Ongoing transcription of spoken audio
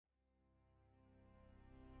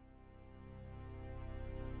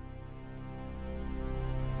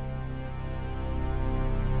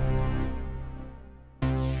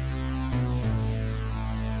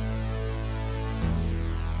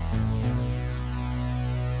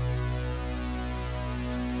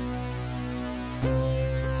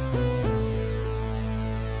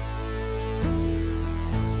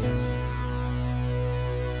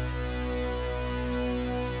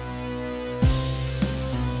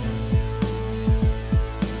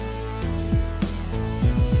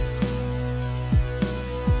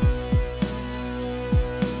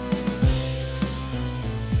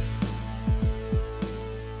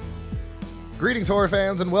Greetings, horror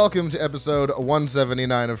fans, and welcome to episode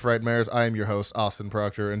 179 of Frightmares. I am your host, Austin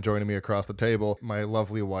Proctor, and joining me across the table, my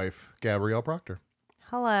lovely wife, Gabrielle Proctor.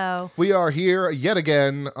 Hello. We are here yet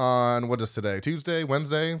again on, what is today? Tuesday?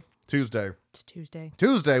 Wednesday? Tuesday. It's Tuesday.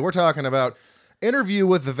 Tuesday, we're talking about Interview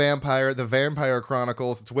with the Vampire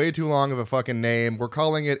Chronicles. It's way too long of a fucking name. We're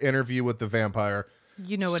calling it Interview with the Vampire.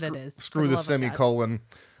 You know what it is. Screw the semicolon.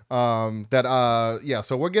 So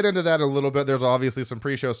we'll get into that a little bit. There's obviously some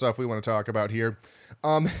pre-show stuff we want to talk about here.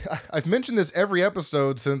 I've mentioned this every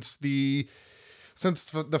episode since the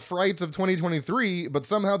frights of 2023, but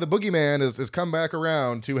somehow the Boogeyman has come back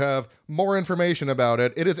around to have more information about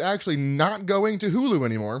it. It is actually not going to Hulu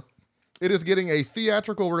anymore. It is getting a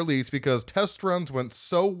theatrical release because test runs went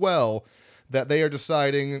so well that they are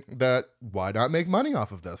deciding that why not make money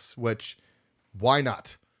off of this, which why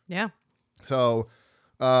not? Yeah. So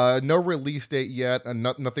no release date yet, and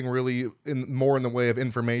nothing really more in the way of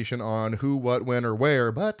information on who, what, when, or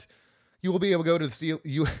where. But you will be able to go to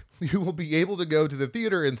you will be able to go to the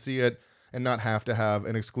theater and see it, and not have to have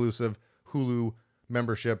an exclusive Hulu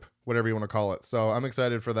membership, whatever you want to call it. So I'm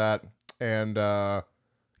excited for that. And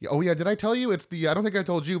did I tell you? I don't think I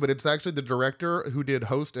told you, but it's actually the director who did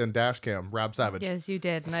Host and Dashcam, Rob Savage. Yes, you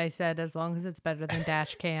did, and I said as long as it's better than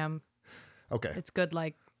Dashcam, okay, it's good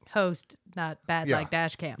like Host, not bad like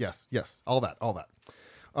Dashcam. Yes, all that.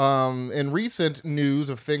 In recent news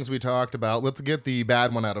of things we talked about, let's get the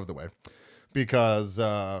bad one out of the way, because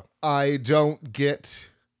I don't get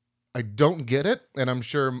it, and I'm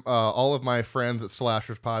sure all of my friends at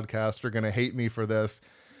Slashers Podcast are gonna hate me for this.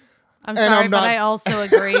 I'm sorry, but I also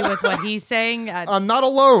agree with what he's saying. I'm not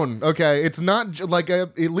alone. Okay, it's not at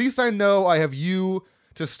least I know I have you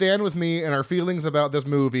to stand with me and our feelings about this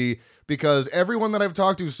movie, because everyone that I've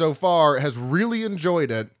talked to so far has really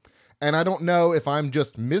enjoyed it, and I don't know if I'm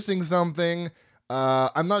just missing something.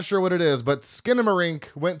 I'm not sure what it is, but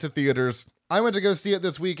Skinamarink went to theaters. I went to go see it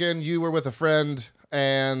this weekend. You were with a friend,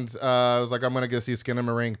 and I was like, I'm going to go see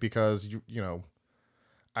Skinamarink because, you know,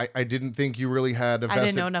 I didn't think you really had I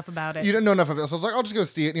didn't know enough about it. You didn't know enough of it, so I was like, I'll just go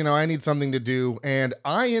see it. You know, I need something to do, and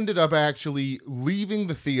I ended up actually leaving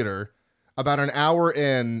the theater about an hour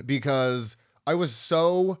in because I was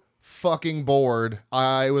so fucking bored.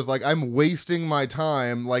 I was like, I'm wasting my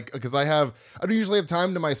time, like, because I don't usually have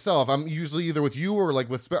time to myself. I'm usually either with you or like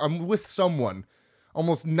I'm with someone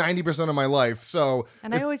almost 90% of my life. So,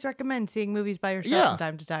 and I always recommend seeing movies by yourself from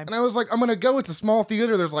time to time. And I was like, I'm gonna go. It's a small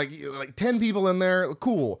theater. There's like 10 people in there.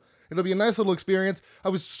 Cool. It'll be a nice little experience. I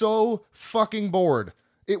was so fucking bored.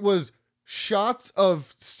 It was shots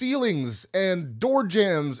of ceilings and door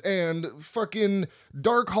jams and fucking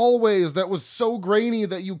dark hallways that was so grainy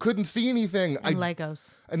that you couldn't see anything. And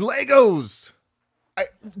Legos.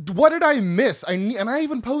 What did I miss? And I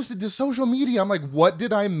even posted to social media. I'm like, what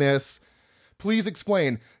did I miss? Please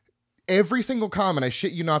explain. Every single comment, I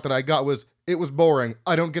shit you not, that I got was, it was boring.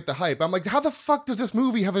 I don't get the hype. I'm like, how the fuck does this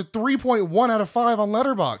movie have a 3.1 out of 5 on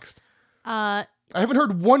Letterboxd? I haven't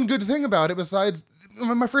heard one good thing about it besides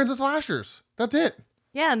my friends at Slashers. That's it.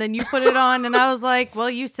 Yeah, and then you put it on, and I was like, well,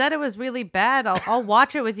 you said it was really bad. I'll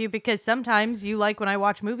watch it with you, because sometimes you like when I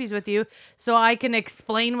watch movies with you, so I can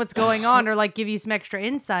explain what's going on or like give you some extra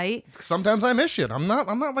insight. Sometimes I miss shit. I'm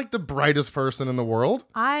not like the brightest person in the world.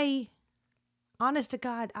 Honest to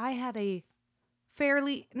God, I had a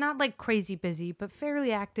fairly, not like crazy busy, but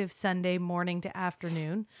fairly active Sunday morning to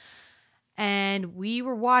afternoon. And we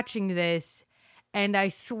were watching this, and I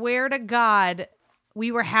swear to God,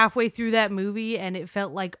 we were halfway through that movie, and it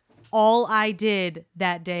felt like all I did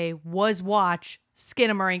that day was watch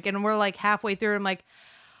Skinamarink. And we're like halfway through, and I'm like,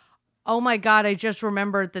 oh my God, I just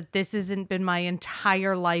remembered that this hasn't been my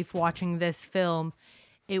entire life watching this film.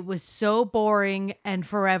 It was so boring and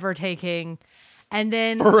forever taking. And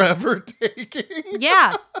then forever taking.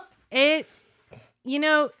 Yeah. I've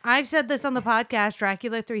said this on the podcast,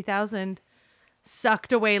 Dracula 3000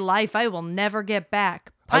 sucked away life I will never get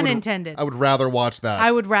back. Pun intended. I would rather watch that.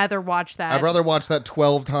 I would rather watch that. I'd rather watch that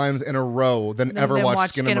 12 times in a row than ever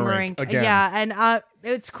watch Skinamarink again. Yeah, and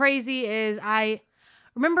it's crazy is I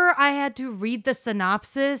remember I had to read the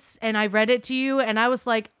synopsis, and I read it to you, and I was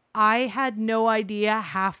like, I had no idea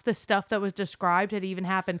half the stuff that was described had even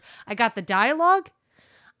happened. I got the dialogue.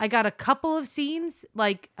 I got a couple of scenes.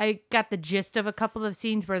 Like, I got the gist of a couple of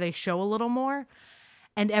scenes where they show a little more.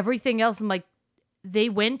 And everything else, I'm like, they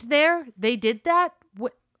went there? They did that?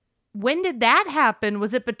 When did that happen?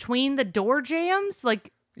 Was it between the door jams?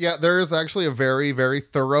 Like... Yeah, there is actually a very, very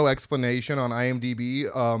thorough explanation on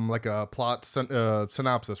IMDb, like a plot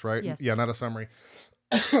synopsis, right? Yes. Yeah, not a summary.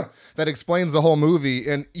 that explains the whole movie.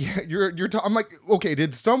 And I'm like, okay,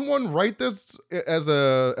 did someone write this as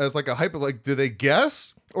like a hyper, like, did they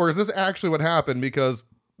guess? Or is this actually what happened? Because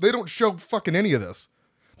they don't show fucking any of this.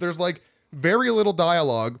 There's like very little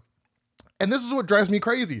dialogue. And this is what drives me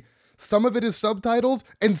crazy. Some of it is subtitled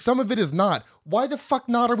and some of it is not. Why the fuck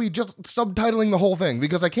not are we just subtitling the whole thing?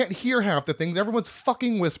 Because I can't hear half the things. Everyone's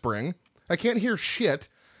fucking whispering. I can't hear shit.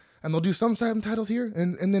 And they'll do some subtitles here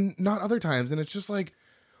and then not other times. And it's just like,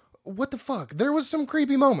 what the fuck? There was some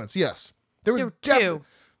creepy moments, yes. There were two.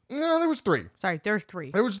 No, there was 3. Sorry, there's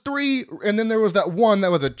 3. There was 3, and then there was that one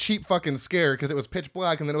that was a cheap fucking scare because it was pitch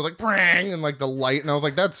black, and then it was like, brang, and like the light, and I was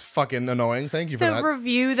like, that's fucking annoying. Thank you for that. The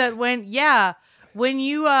review that went, when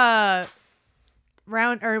you have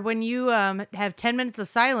 10 minutes of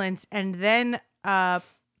silence and then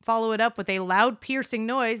follow it up with a loud piercing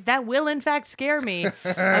noise, that will in fact scare me.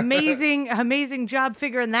 Amazing job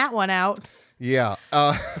figuring that one out. Yeah.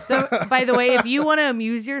 By the way, if you want to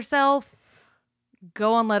amuse yourself,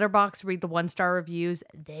 go on Letterboxd, read the 1-star reviews.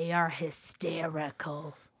 They are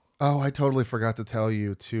hysterical. Oh, I totally forgot to tell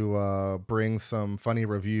you to bring some funny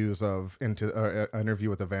reviews into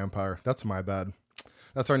Interview with a Vampire. That's my bad.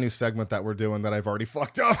 That's our new segment that we're doing that I've already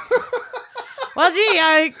fucked up. Well, gee,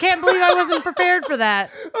 I can't believe I wasn't prepared for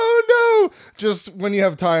that. Oh, no. Just when you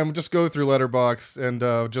have time, just go through Letterboxd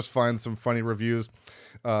and just find some funny reviews.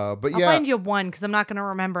 But yeah, I'll find you one because I'm not going to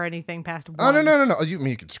remember anything past 1. Oh, no. You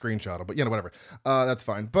could screenshot them, but whatever. That's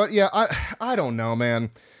fine. But yeah, I don't know,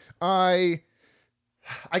 man. I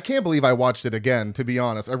can't believe I watched it again, to be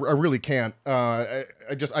honest. I really can't. I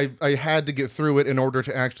had to get through it in order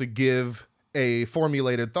to actually give a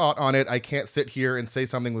formulated thought on it. I can't sit here and say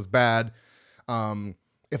something was bad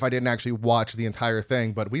if I didn't actually watch the entire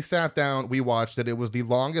thing. But we sat down, we watched it. It was the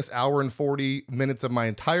longest hour and 40 minutes of my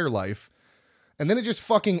entire life. And then it just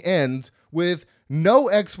fucking ends with no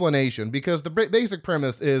explanation because the basic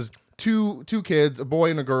premise is two kids, a boy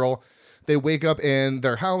and a girl. They wake up in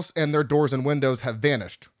their house and their doors and windows have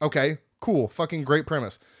vanished. Okay, cool. Fucking great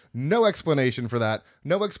premise. No explanation for that.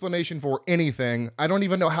 No explanation for anything. I don't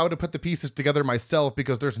even know how to put the pieces together myself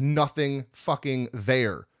because there's nothing fucking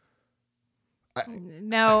there.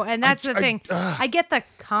 No, and that's the thing. I get the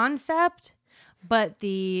concept, but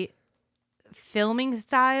the filming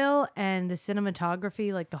style and the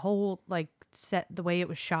cinematography, like the whole like set, the way it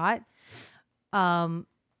was shot, I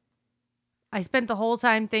spent the whole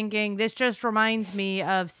time thinking this just reminds me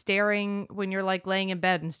of staring when you're like laying in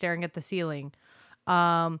bed and staring at the ceiling,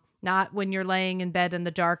 not when you're laying in bed in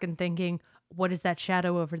the dark and thinking, what is that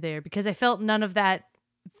shadow over there? Because I felt none of that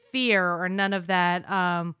fear or none of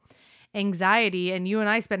that anxiety, and you and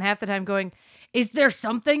I spent half the time going, is there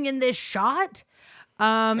something in this shot?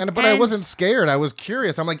 But I wasn't scared. I was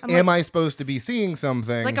curious. I'm like, am I supposed to be seeing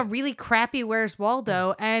something? It's like a really crappy Where's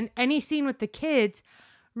Waldo. And any scene with the kids,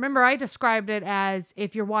 remember I described it as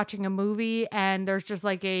if you're watching a movie and there's just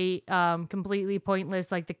like a completely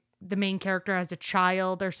pointless, like the main character has a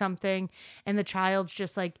child or something, and the child's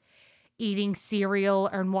just like eating cereal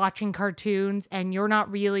and watching cartoons, and you're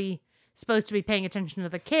not really supposed to be paying attention to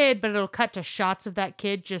the kid, but it'll cut to shots of that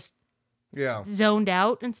kid just zoned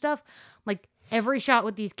out and stuff. Like, every shot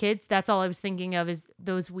with these kids, that's all I was thinking of, is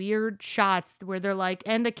those weird shots where they're like,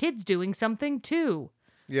 and the kid's doing something too.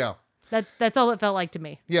 Yeah. That's all it felt like to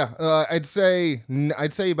me. Yeah, I'd say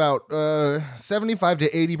about 75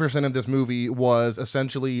 to 80% of this movie was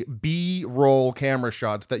essentially B-roll camera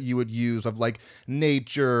shots that you would use of like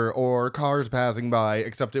nature or cars passing by,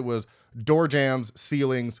 except it was door jams,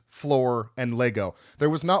 ceilings, floor, and Lego. There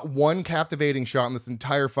was not one captivating shot in this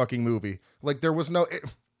entire fucking movie. Like, there was no...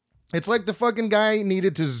 It's like the fucking guy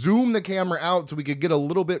needed to zoom the camera out so we could get a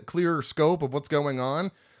little bit clearer scope of what's going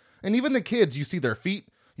on. And even the kids, you see their feet,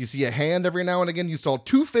 you see a hand every now and again. You saw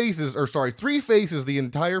 3 faces the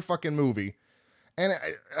entire fucking movie. And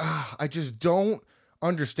I just don't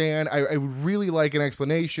understand. I would really like an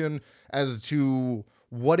explanation as to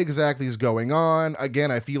what exactly is going on.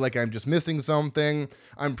 Again, I feel like I'm just missing something.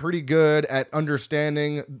 I'm pretty good at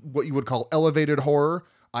understanding what you would call elevated horror.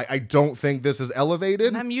 I don't think this is elevated.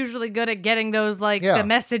 And I'm usually good at getting those, like, the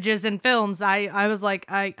messages in films. I was like,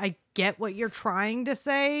 I get what you're trying to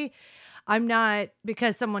say. I'm not,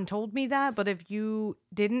 because someone told me that, but if you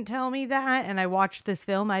didn't tell me that and I watched this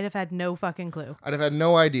film, I'd have had no fucking clue. I'd have had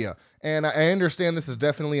no idea. And I understand this is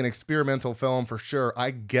definitely an experimental film for sure.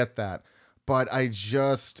 I get that. But I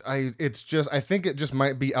think it just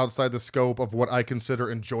might be outside the scope of what I consider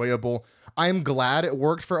enjoyable. I'm glad it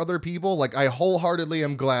worked for other people. Like, I wholeheartedly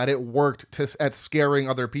am glad it worked at scaring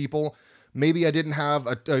other people. Maybe I didn't have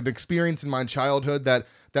an experience in my childhood that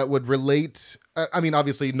that would relate. I mean,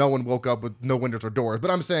 obviously, no one woke up with no windows or doors, but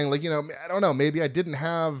I'm saying, like, I don't know. Maybe I didn't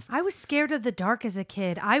have. I was scared of the dark as a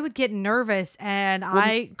kid. I would get nervous, and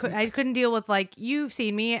I couldn't deal with, like, you've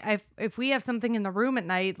seen me. If we have something in the room at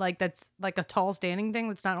night, like that's like a tall standing thing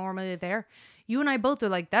that's not normally there, you and I both are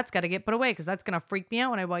like, that's got to get put away because that's gonna freak me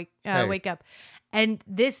out when I wake up. And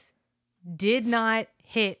this did not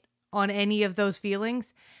hit on any of those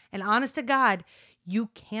feelings. And honest to God, you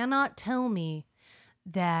cannot tell me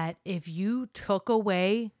that if you took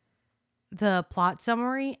away the plot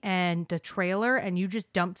summary and the trailer and you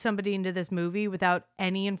just dumped somebody into this movie without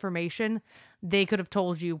any information, they could have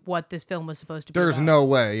told you what this film was supposed to be There's about. no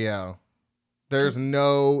way. Yeah. There's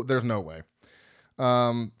no way.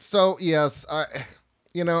 So yes, I'm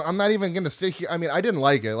not even going to sit here. I mean, I didn't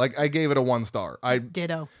like it. Like, I gave it a 1 star.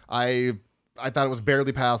 Ditto. I thought it was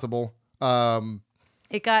barely passable.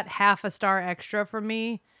 It got half a star extra from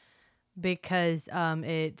me because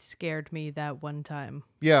it scared me that one time.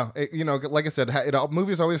 Yeah, like I said,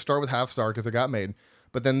 movies always start with half star because it got made.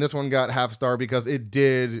 But then this one got half star because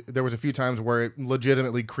there was a few times where it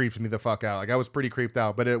legitimately creeped me the fuck out. Like, I was pretty creeped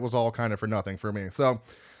out, but it was all kind of for nothing for me. So,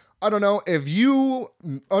 I don't know if you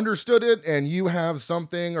understood it and you have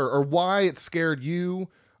something or why it scared you.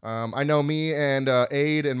 I know me and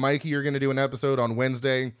Aid and Mikey are going to do an episode on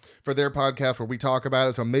Wednesday for their podcast where we talk about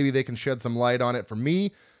it. So maybe they can shed some light on it for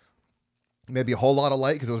me. Maybe a whole lot of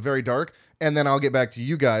light because it was very dark. And then I'll get back to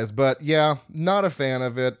you guys. But yeah, not a fan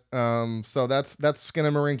of it. So that's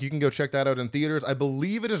Skinamarink. You can go check that out in theaters. I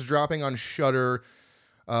believe it is dropping on Shudder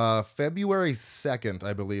February 2nd,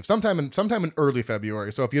 I believe. Sometime in early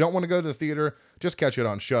February. So if you don't want to go to the theater, just catch it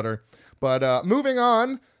on Shudder. But moving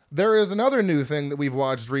on, there is another new thing that we've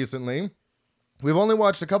watched recently. We've only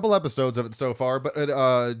watched a couple episodes of it so far, but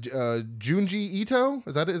Junji Ito,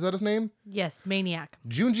 is that his name? Yes, Maniac.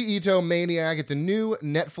 Junji Ito, Maniac. It's a new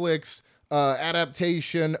Netflix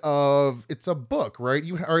adaptation of. It's a book, right?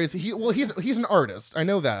 He's an artist. I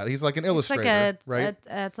know that. He's like an illustrator, right?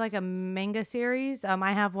 It's like a manga series.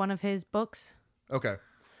 I have one of his books. Okay,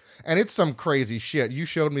 and it's some crazy shit. You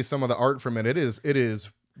showed me some of the art from it. It is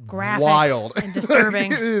graphic, wild and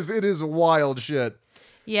disturbing. It is wild shit.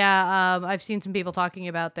 Yeah, I've seen some people talking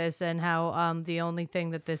about this and how the only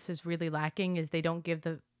thing that this is really lacking is they don't give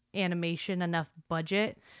the animation enough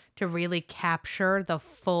budget to really capture the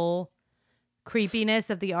full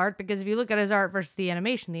creepiness of the art. Because if you look at his art versus the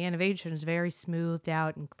animation is very smoothed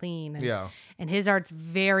out and clean. And his art's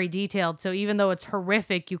very detailed. So even though it's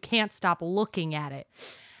horrific, you can't stop looking at it.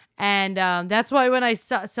 And that's why when I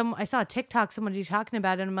saw a TikTok, somebody talking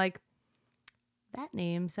about it, and I'm like, that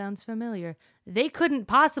name sounds familiar. They couldn't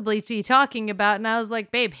possibly be talking about, and I was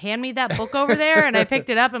like, babe, hand me that book over there. And I picked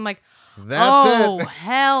it up and I'm like, That's it.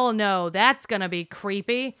 Hell no. That's going to be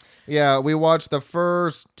creepy. Yeah, we watched the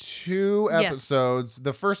first 2 episodes. Yes.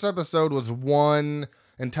 The first episode was one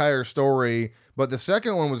entire story, but the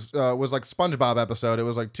second one was like SpongeBob episode. It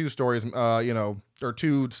was like 2 stories, or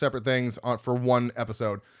 2 separate things for one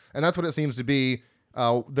episode. And that's what it seems to be.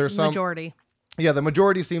 There's some majority. Yeah, the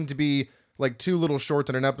majority seem to be like 2 little shorts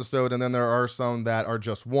in an episode, and then there are some that are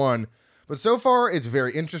just one. But so far, it's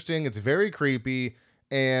very interesting. It's very creepy,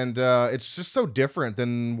 and it's just so different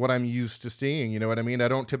than what I'm used to seeing. You know what I mean? I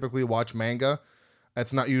don't typically watch manga.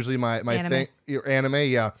 That's not usually my thing. Anime,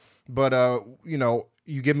 yeah. But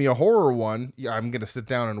you give me a horror one, yeah, I'm gonna sit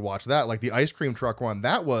down and watch that. Like the ice cream truck one,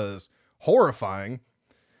 that was horrifying.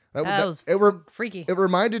 That was freaky. It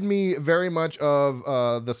reminded me very much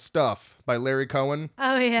of The Stuff by Larry Cohen.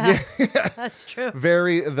 Oh yeah. That's true.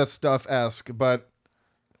 Very The Stuff-esque, but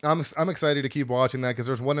I'm excited to keep watching that because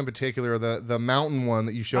there's one in particular, the mountain one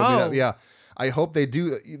that you showed me. That, yeah, I hope they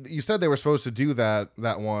do. You said they were supposed to do that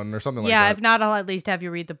one or something like that. Yeah, if not, I'll at least have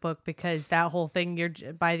you read the book because that whole thing,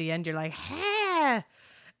 by the end, you're like, ha!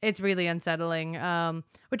 It's really unsettling.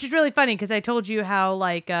 Which is really funny because I told you how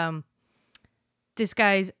this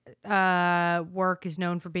guy's work is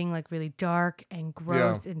known for being like really dark and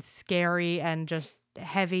gross and scary and just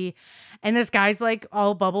heavy, and this guy's like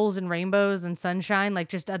all bubbles and rainbows and sunshine, like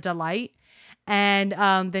just a delight. And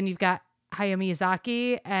then you've got Hayao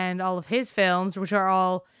Miyazaki and all of his films, which are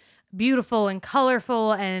all beautiful and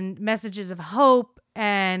colorful and messages of hope.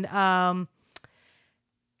 And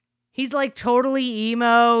he's like totally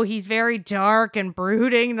emo. He's very dark and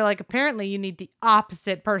brooding. They're like, apparently you need the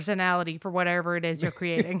opposite personality for whatever it is you're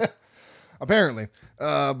creating. Apparently.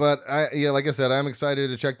 But like I said, I'm excited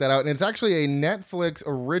to check that out. And it's actually a Netflix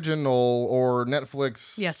original or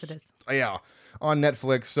Netflix. Yes, it is. Yeah, on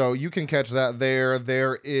Netflix. So you can catch that there.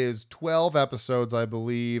 There is 12 episodes, I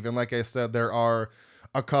believe. And like I said, there are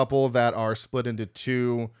a couple that are split into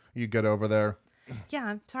 2. You get over there. Yeah,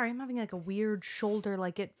 I'm sorry. I'm having like a weird shoulder.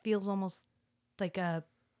 Like it feels almost like a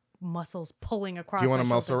muscles pulling across. Do you want my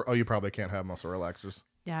a muscle? shoulder. Oh, you probably can't have muscle relaxers.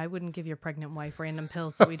 Yeah, I wouldn't give your pregnant wife random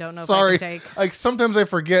pills that we don't know Sorry. if I can take. Like sometimes I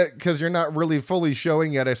forget because you're not really fully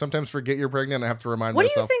showing yet. I sometimes forget you're pregnant. I have to remind What do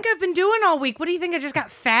you myself. think I've been doing all week? What do you think? I just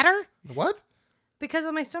got fatter? What? Because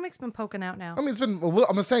my stomach's been poking out now. I mean, it's been a little.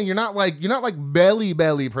 I'm just saying you're not like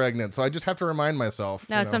belly pregnant. So I just have to remind myself.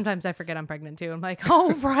 No, you know. sometimes I forget I'm pregnant too. I'm like,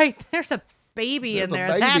 oh right, there's a baby in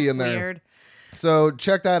There's there. a baby That's in there. weird. So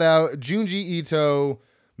check that out, Junji Ito,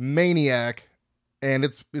 Maniac, and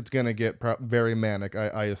it's gonna get very manic,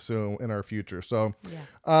 I assume, in our future. So,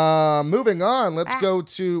 Yeah. moving on, let's go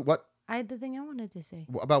to what I had the thing I wanted to say.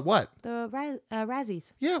 about what? The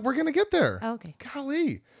Razzies. Yeah, we're gonna get there. Oh, okay.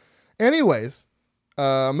 Golly. Anyways,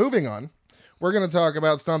 moving on. We're going to talk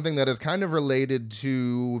about something that is kind of related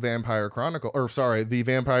to Vampire Chronicle, or sorry, the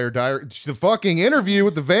Vampire Diary, the fucking interview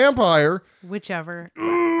with the vampire. Whichever.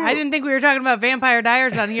 I didn't think we were talking about Vampire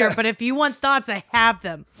Diaries on here, but if you want thoughts, I have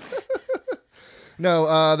them.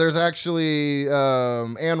 No, there's actually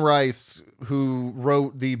Anne Rice, who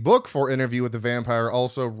wrote the book for Interview with the Vampire,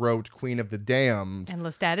 also wrote Queen of the Damned. And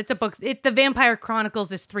Lestat, it's a book. The Vampire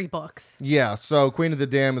Chronicles is 3 books. Yeah, so Queen of the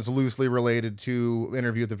Damned is loosely related to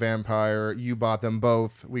Interview with the Vampire. You bought them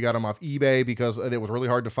both. We got them off eBay because it was really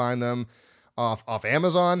hard to find them off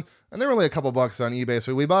Amazon, and they were only a couple bucks on eBay.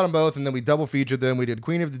 So we bought them both, and then we double featured them. We did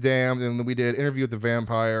Queen of the Damned, and then we did Interview with the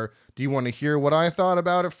Vampire. Do you want to hear what I thought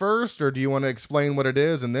about it first, or do you want to explain what it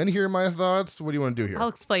is and then hear my thoughts? What do you want to do here? I'll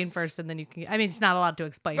explain first, and then you can. I mean, it's not a lot to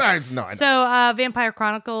explain. It's not. So, Vampire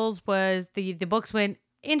Chronicles was the books went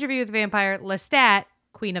Interview with the Vampire, Lestat,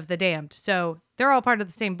 Queen of the Damned. So they're all part of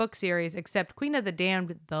the same book series, except Queen of the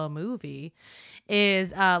Damned, the movie,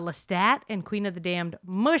 is Lestat and Queen of the Damned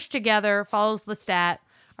mushed together, follows Lestat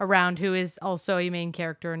around, who is also a main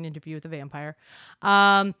character in Interview with the Vampire.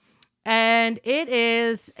 And it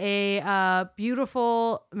is a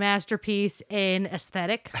beautiful masterpiece in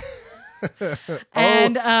aesthetic.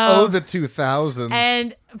 And the 2000s.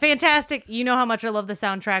 and fantastic. You know how much I love the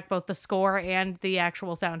soundtrack, both the score and the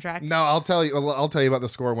actual soundtrack. No, I'll tell you about the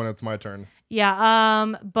score when it's my turn.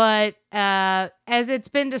 Yeah, but as it's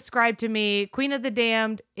been described to me, Queen of the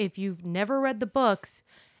Damned, if you've never read the books,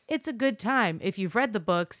 it's a good time. If you've read the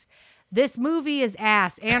books, this movie is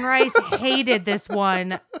ass. Anne Rice hated this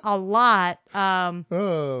one a lot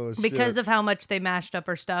because of how much they mashed up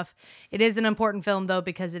her stuff. It is an important film, though,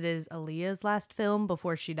 because it is Aaliyah's last film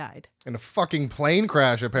before she died. In a fucking plane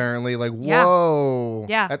crash, apparently. Like, Yeah. whoa.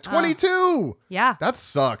 Yeah. At 22. Yeah. That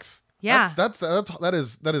sucks. Yeah. That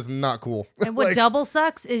is not cool. And what double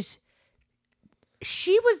sucks is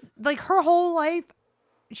she was, like, her whole life,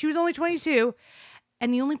 she was only 22.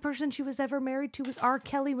 And the only person she was ever married to was R.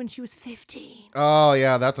 Kelly when she was 15. Oh,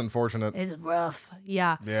 yeah, that's unfortunate. It's rough.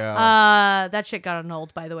 Yeah. Yeah. That shit got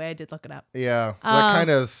annulled, by the way. I did look it up. Yeah. That kind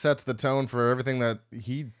of sets the tone for everything that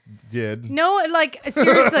he did. No, like,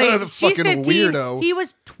 seriously. The she's fucking 15. weirdo. He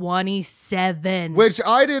was 27. Which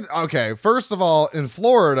I did. Okay, first of all, in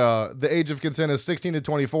Florida, the age of consent is 16 to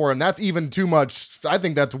 24, and that's even too much. I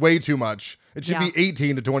think that's way too much. It should be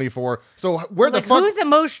 18 to 24. So where the fuck?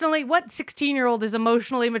 What 16-year-old is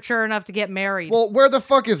emotionally mature enough to get married? Well, where the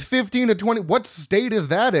fuck is 15 to 20? What state is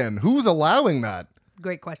that in? Who's allowing that?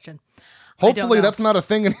 Great question. Hopefully that's not a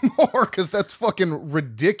thing anymore, because that's fucking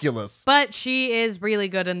ridiculous. But she is really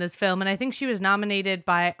good in this film, and I think she was nominated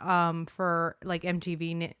by for like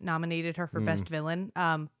MTV nominated her for Best Villain.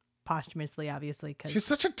 Posthumously, obviously, because She's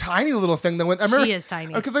such a tiny little thing that went. I remember, she is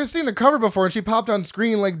tiny. Because I've seen the cover before, and she popped on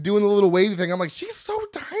screen like doing the little wavy thing. I'm like, she's so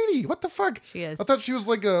tiny. What the fuck? She is. I thought she was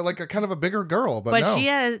like a kind of a bigger girl, but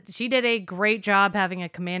no. she did a great job having a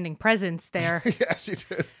commanding presence there. Yeah, she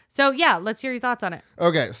did. So yeah, let's hear your thoughts on it.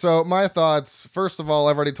 Okay, so my thoughts. First of all,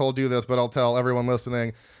 I've already told you this, but I'll tell everyone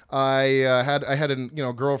listening. I had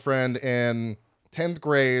a girlfriend in 10th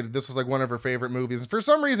grade. This was like one of her favorite movies, and for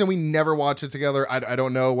some reason we never watched it together. I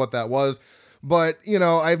don't know what that was, but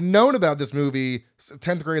I've known about this movie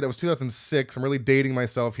 10th grade. That was 2006. I'm really dating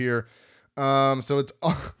myself here. So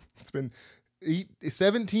it's been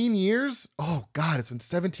 17 years. Oh God, it's been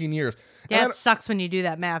 17 years. Yeah, it sucks when you do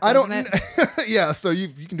that math. I don't. Doesn't it? Yeah, so you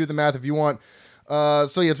can do the math if you want.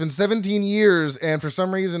 So yeah, it's been 17 years, and for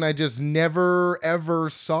some reason I just never ever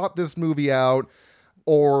sought this movie out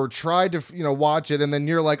or tried to watch it, and then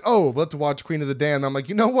you're like, oh, let's watch Queen of the Damned. I'm like,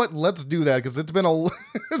 you know what? Let's do that, because it's been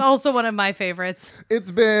it's also one of my favorites. It's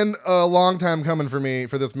been a long time coming for me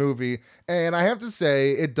for this movie, and I have to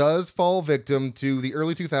say it does fall victim to the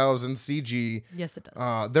early 2000s CG. Yes, it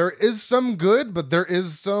does. There is some good, but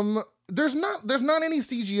there's not any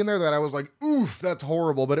CG in there that I was like, oof, that's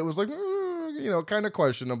horrible. But it was like, kind of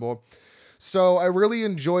questionable. So I really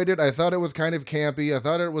enjoyed it. I thought it was kind of campy. I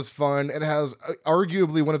thought it was fun. It has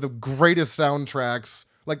arguably one of the greatest soundtracks.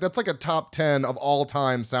 Like, that's like a top 10 of all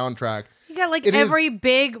time soundtrack. You got like It every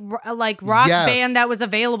big like rock Yes. band that was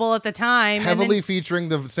available at the time. Heavily featuring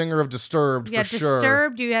the singer of Disturbed, yeah, for sure.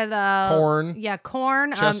 Disturbed. You had Korn. Yeah,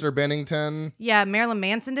 Korn. Chester Bennington. Yeah, Marilyn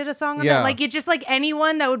Manson did a song on Yeah. that. Like, it's just like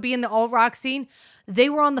anyone that would be in the alt rock scene, they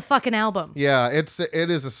were on the fucking album. Yeah, it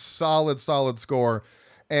is a solid score.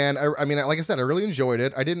 And I mean, like I said, I really enjoyed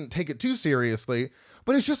it. I didn't take it too seriously,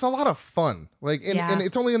 but it's just a lot of fun. Like, and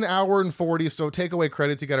it's only an hour and 40, so take away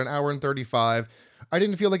credits, you got an hour and 35. I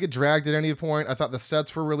didn't feel like it dragged at any point. I thought the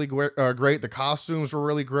sets were really great. The costumes were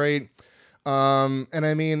really great. And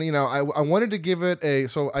I mean, I wanted to give it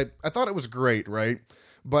I thought it was great, right?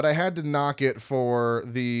 But I had to knock it for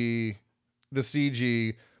the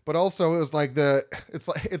CG. But also, it was like it's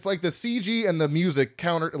like the CG and the music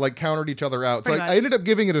countered each other out. So I ended up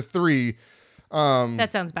giving it a 3.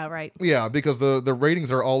 That sounds about right. Yeah, because the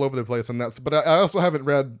ratings are all over the place, but I also haven't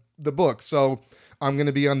read the book, so I'm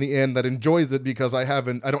gonna be on the end that enjoys it because I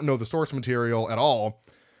don't know the source material at all.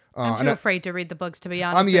 I'm too afraid to read the books, to be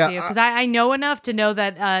honest with you, because I know enough to know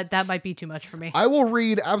that that might be too much for me. I will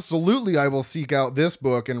read, absolutely, I will seek out this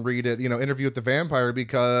book and read it, Interview with the Vampire,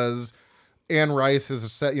 because Anne Rice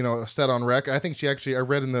is set on rec. I think I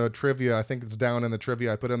read in the trivia, I think it's down in the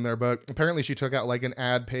trivia I put in there, but apparently she took out like an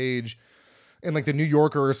ad page in like the New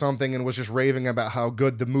Yorker or something and was just raving about how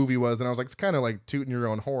good the movie was. And I was like, it's kind of like tooting your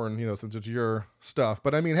own horn, since it's your stuff.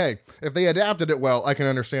 But I mean, hey, if they adapted it well, I can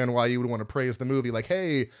understand why you would want to praise the movie. Like,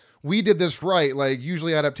 hey, we did this right. Like,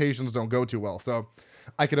 usually adaptations don't go too well. So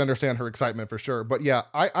I could understand her excitement for sure. But yeah,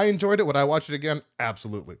 I enjoyed it. Would I watch it again?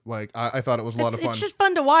 Absolutely. Like, I thought it was a lot of fun. It's just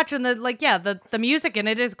fun to watch. And the music in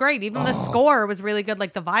it is great. Even the score was really good.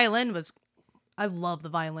 Like, the violin was... I love the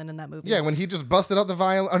violin in that movie. Yeah, when he just busted out the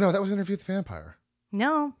violin. Oh, no, that was Interview with the Vampire.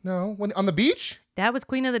 No. When on the beach? That was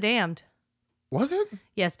Queen of the Damned. Was it?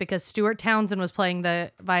 Yes, because Stuart Townsend was playing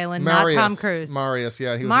the violin, not Tom Cruise. Marius,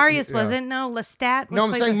 yeah. Marius wasn't. No, Lestat was. No,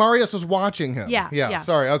 I'm saying Marius was watching him. Yeah.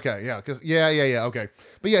 Sorry, okay, yeah. Because, okay.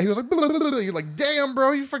 But yeah, he was like, you're like, damn,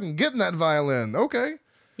 bro, you freaking getting that violin. Okay.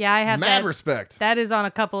 Yeah, I have mad respect. That is on a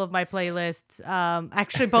couple of my playlists.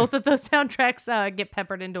 Actually, both of those soundtracks get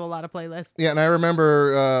peppered into a lot of playlists. Yeah, and I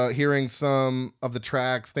remember hearing some of the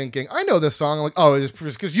tracks thinking, I know this song. I'm like, oh, it's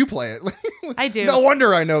because you play it. I do. No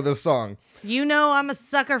wonder I know this song. I'm a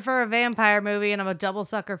sucker for a vampire movie, and I'm a double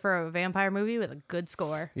sucker for a vampire movie with a good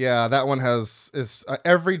score. Yeah, that one is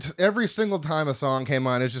every single time a song came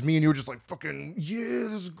on, it's just me and you were just like, fucking, yeah,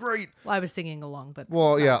 this is great. Well, I was singing along, but...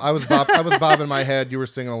 Well, yeah, I was bobbing my head, you were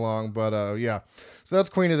singing along, but yeah. So that's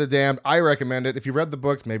Queen of the Damned. I recommend it. If you read the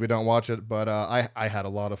books, maybe don't watch it, but I had a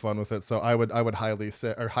lot of fun with it, so I would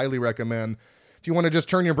highly recommend. If you want to just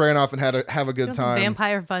turn your brain off and have a good time.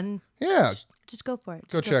 Vampire fun. Yeah. Just go for it.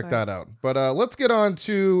 Go check that out. But let's get on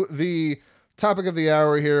to the topic of the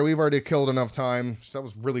hour here. We've already killed enough time. That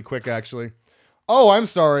was really quick, actually. Oh, I'm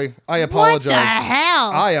sorry. I apologize. What the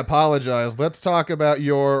hell? I apologize. Let's talk about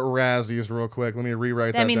your Razzies real quick. Let me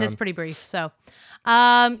rewrite that down. I mean, that's pretty brief. So,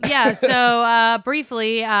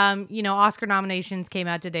 briefly, Oscar nominations came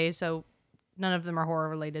out today, so none of them are horror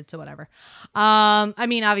related, so whatever. I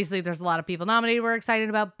mean, obviously there's a lot of people nominated we're excited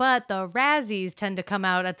about, but the Razzies tend to come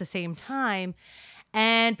out at the same time,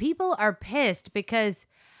 and people are pissed because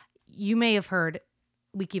you may have heard,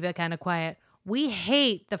 we keep it kind of quiet, we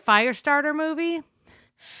hate the Firestarter movie.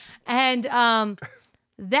 And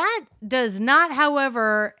that does not,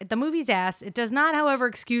 however, the movie's ass, it does not, however,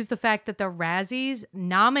 excuse the fact that the Razzies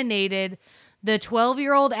nominated the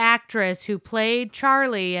 12-year-old actress who played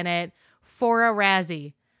Charlie in it for a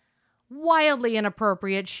Razzie. Wildly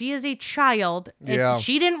inappropriate. She is a child. Yeah.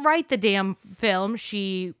 She didn't write the damn film.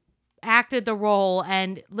 She acted the role,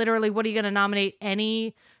 and literally, what are you going to nominate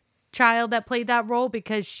any child that played that role?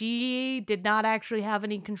 Because she did not actually have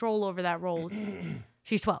any control over that role.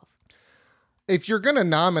 She's 12. If you're going to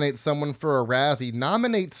nominate someone for a Razzie,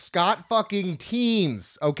 nominate Scott fucking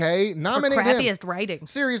Teems, okay? Nominate for crappiest him. writing.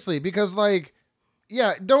 Seriously, because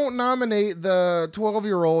don't nominate the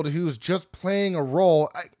 12-year-old who's just playing a role.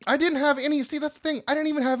 I didn't have any, see, that's the thing. I didn't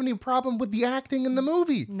even have any problem with the acting in the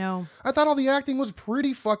movie. No. I thought all the acting was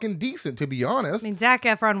pretty fucking decent, to be honest. I mean, Zac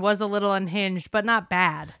Efron was a little unhinged, but not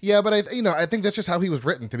bad. Yeah, but I think that's just how he was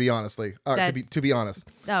written, to be honestly. To be honest.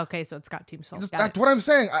 Okay, so it's Scott Teems' fault. That's what I'm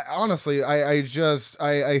saying. I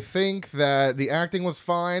think that the acting was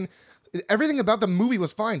fine. Everything about the movie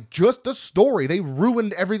was fine. Just the story. They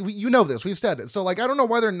ruined everything. You know this. We've said it. So, I don't know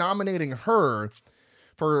why they're nominating her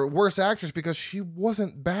for worst actress because she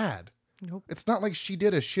wasn't bad. Nope. It's not like she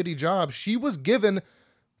did a shitty job. She was given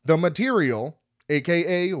the material,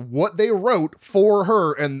 aka what they wrote for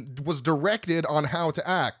her, and was directed on how to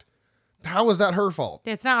act. How is that her fault?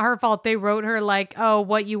 It's not her fault. They wrote her like, oh,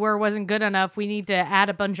 what you were wasn't good enough. We need to add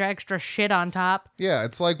a bunch of extra shit on top. Yeah,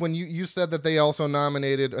 it's like when you said that they also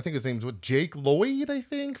nominated, I think his name's what, Jake Lloyd, I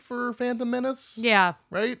think, for Phantom Menace. Yeah,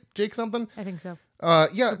 Right? Jake something? I think so.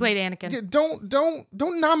 Yeah. Who played Anakin. Yeah,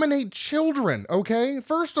 don't nominate children, okay?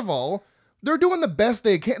 First of all, they're doing the best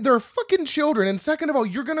they can. They're fucking children. And second of all,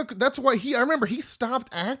 that's why I remember he stopped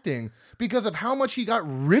acting because of how much he got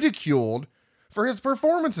ridiculed for his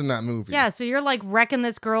performance in that movie. Yeah, so you're like wrecking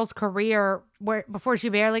this girl's career before she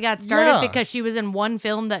barely got started Yeah. because she was in one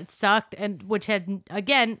film that sucked and which had,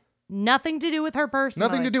 again, nothing to do with her personally.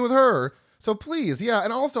 Nothing to do with her. So please, yeah.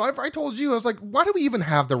 And also, I told you, I was like, why do we even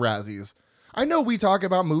have the Razzies? I know we talk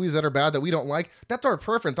about movies that are bad that we don't like. That's our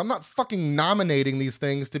preference. I'm not fucking nominating these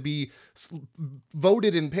things to be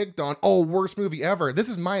voted and picked on. Oh, worst movie ever. This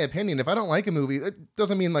is my opinion. If I don't like a movie, it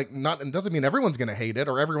doesn't mean it doesn't mean everyone's gonna hate it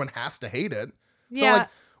or everyone has to hate it. So Yeah. like,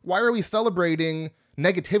 why are we celebrating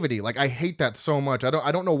negativity? Like, I hate that so much.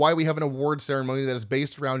 I don't know why we have an award ceremony that is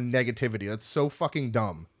based around negativity. That's so fucking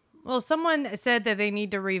dumb. Well, someone said that they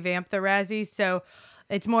need to revamp the Razzies, so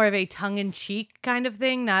it's more of a tongue-in-cheek kind of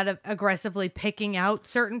thing, not aggressively picking out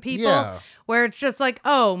certain people. Yeah. Where it's just like,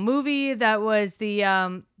 oh, movie that was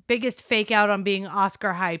the biggest fake out on being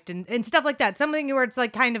Oscar hyped and stuff like that. Something where it's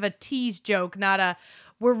like kind of a tease joke, not a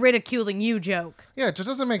we're ridiculing you joke. Yeah, it just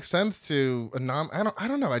doesn't make sense to I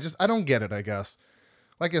don't know. I don't get it, I guess.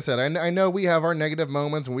 Like I said, I know we have our negative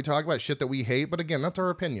moments when we talk about shit that we hate, but again, that's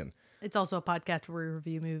our opinion. It's also a podcast where we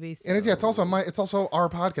review movies. And it's also our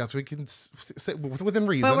podcast. We can say within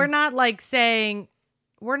reason. But we're not like saying,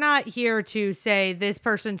 we're not here to say this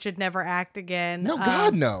person should never act again. No,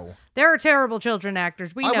 God, no. There are terrible children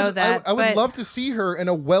actors. We know that. I would but love to see her in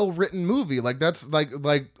a well-written movie. Like that's like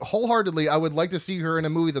wholeheartedly, I would like to see her in a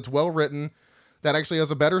movie that's well-written, that actually has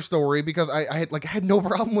a better story, because I had no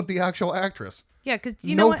problem with the actual actress. Yeah, because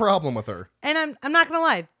you know No what? problem with her. And I'm not gonna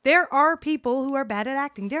lie. There are people who are bad at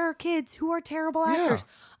acting. There are kids who are terrible actors.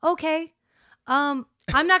 Okay. I'm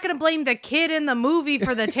not gonna blame the kid in the movie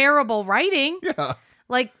for the terrible writing. Yeah.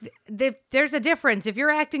 Like, there's a difference. If your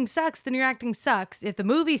acting sucks, then your acting sucks. If the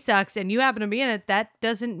movie sucks and you happen to be in it, that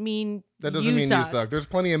doesn't mean you suck. There's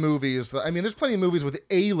plenty of movies. There's plenty of movies with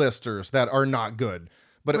A-listers that are not good.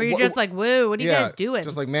 But where you're just like, whoa, what are you guys doing?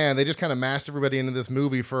 Just like, man, they just kind of mashed everybody into this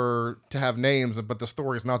movie to have names, but the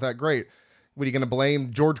story's not that great. What, are you going to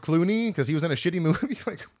blame George Clooney because he was in a shitty movie?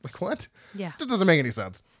 like what? Yeah. Just doesn't make any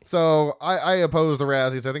sense. So I oppose the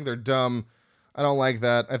Razzies. I think they're dumb. I don't like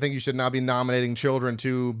that. I think you should not be nominating children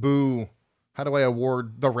to boo. How do I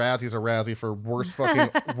award the Razzies a Razzie for worst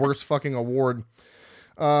fucking award?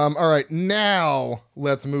 All right, now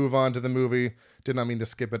let's move on to the movie. Did not mean to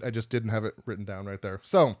skip it. I just didn't have it written down right there.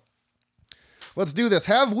 So let's do this.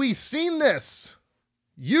 Have we seen this?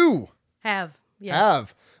 You Have. Yes.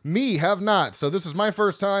 have. Me have not. So this is my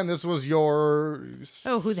first time. This was yours.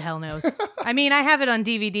 Oh, who the hell knows? I mean, I have it on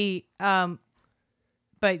DVD,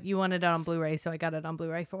 but you wanted it on Blu-ray, so I got it on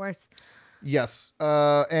Blu-ray for us. Yes.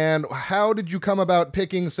 And how did you come about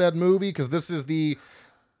picking said movie? Because this is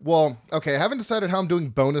well, okay, I haven't decided how I'm doing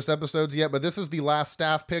bonus episodes yet, but this is the last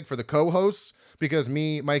staff pick for the co-hosts, because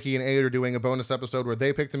me, Mikey, and Aid are doing a bonus episode where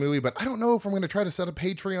they picked a movie, but I don't know if I'm going to try to set a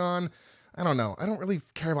Patreon. I don't know. I don't really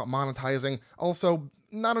care about monetizing. Also,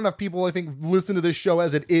 not enough people, I think, listen to this show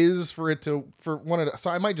as it is so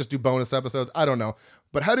I might just do bonus episodes. I don't know.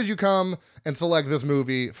 But how did you come and select this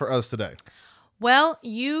movie for us today? Well,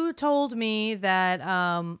 you told me that,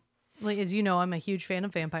 as you know, I'm a huge fan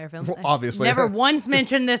of vampire films. Well, obviously. I never once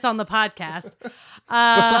mentioned this on the podcast.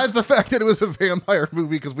 Besides the fact that it was a vampire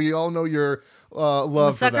movie, because we all know your love I'm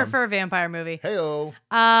a sucker for them. for a vampire movie. Hey-o.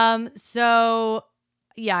 So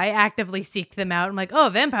yeah, I actively seek them out. I'm like, oh, a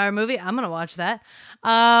vampire movie. I'm going to watch that.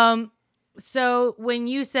 So when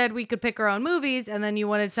you said we could pick our own movies and then you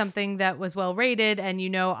wanted something that was well rated, and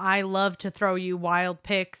I love to throw you wild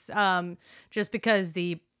picks, just because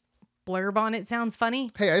the blurb on it sounds funny.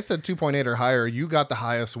 Hey, I said 2.8 or higher. You got the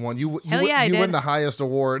highest one. You I did. win the highest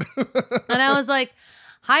award. And I was like,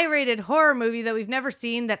 high rated horror movie that we've never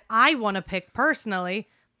seen that I want to pick personally.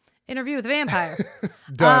 Interview with a Vampire.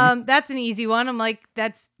 Done. That's an easy one. I'm like,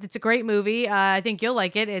 it's a great movie. I think you'll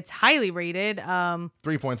like it. It's highly rated.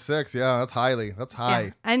 3.6. Yeah, that's high.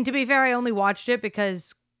 Yeah. And to be fair, I only watched it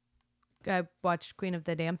because I watched Queen of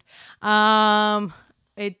the Damned.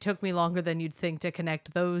 It took me longer than you'd think to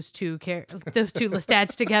connect those two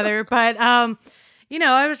stats together. But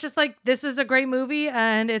I was just like, this is a great movie,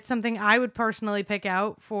 and it's something I would personally pick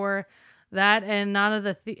out for That and none of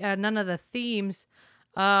the themes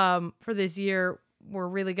for this year were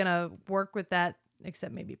really gonna work with that,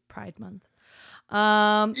 except maybe Pride Month.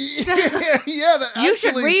 Yeah, You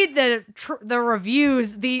should read the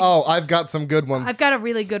reviews. Oh, I've got some good ones. I've got a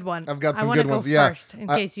really good one. I've got I some wanna good go ones. Yeah, first in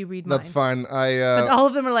case you read mine. that's fine. But all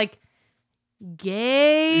of them are like,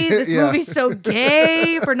 gay. This movie's so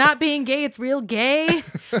gay. For not being gay, it's real gay,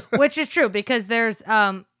 which is true because there's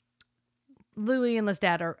Louis and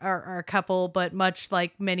Lestat are a couple, but much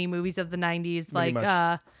like many movies of the 90s, like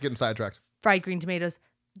getting sidetracked. Fried Green Tomatoes,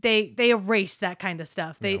 they erase that kind of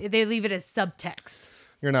stuff. They leave it as subtext.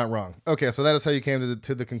 You're not wrong. Okay, so that is how you came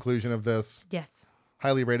to the conclusion of this Yes.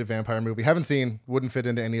 highly rated vampire movie. Haven't seen, wouldn't fit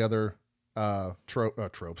into any other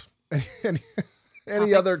tropes,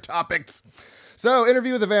 any other topics. So,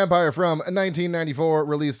 Interview with the Vampire from 1994,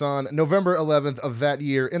 released on November 11th of that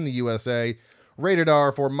year in the USA. Rated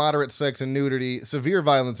R for moderate sex and nudity, severe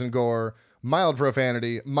violence and gore, mild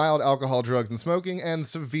profanity, mild alcohol, drugs, and smoking, and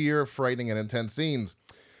severe, frightening, and intense scenes.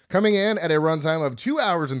 Coming in at a runtime of 2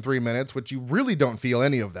 hours and 3 minutes, which you really don't feel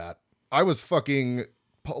any of that. I was fucking,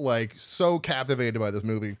 so captivated by this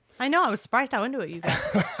movie. I know. I was surprised how into it you got.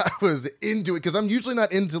 I was into it because I'm usually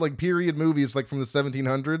not into, period movies, from the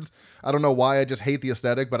 1700s. I don't know why. I just hate the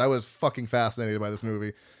aesthetic, but I was fucking fascinated by this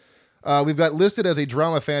movie. We've got listed as a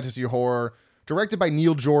drama fantasy horror. Directed by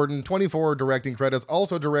Neil Jordan, 24 directing credits.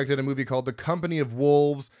 Also directed a movie called The Company of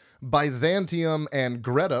Wolves, Byzantium, and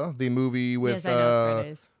Greta, the movie with, Yes, I know what Greta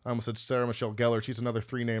is. I almost said Sarah Michelle Gellar. She's another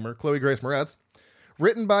three-namer. Chloe Grace Moretz.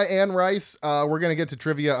 Written by Anne Rice. We're going to get to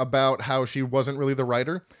trivia about how she wasn't really the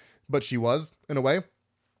writer, but she was, in a way.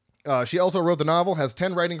 She also wrote the novel, has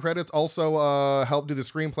 10 writing credits, also helped do the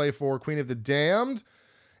screenplay for Queen of the Damned.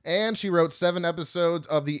 And she wrote 7 episodes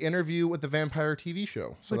of the Interview with the Vampire TV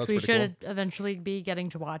show. So Which that's we pretty should cool. eventually be getting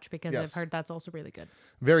to watch because Yes. I've heard that's also really good.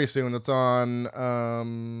 Very soon. It's on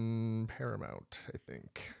Paramount, I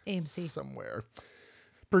think. AMC. Somewhere.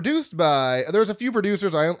 Produced by... There's a few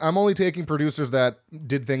producers. I'm only taking producers that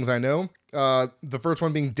did things I know. The first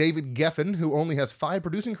one being David Geffen, who only has 5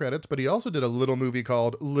 producing credits, but he also did a little movie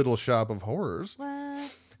called Little Shop of Horrors.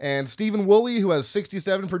 What? And Stephen Woolley, who has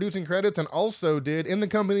 67 producing credits and also did In the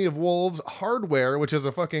Company of Wolves, Hardware, which is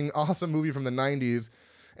a fucking awesome movie from the 90s,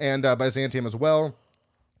 and Byzantium as well.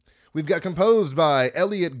 We've got composed by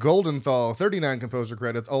Elliot Goldenthal, 39 composer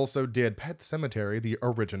credits, also did Pet Sematary, the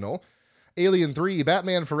original, Alien 3,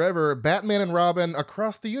 Batman Forever, Batman and Robin,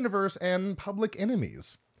 Across the Universe, and Public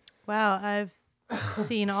Enemies. Wow, I've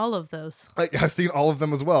seen all of those. I've seen all of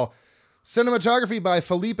them as well. Cinematography by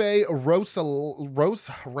Felipe Rauslot.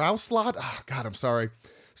 Oh, God, I'm sorry.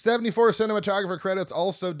 74 cinematographer credits.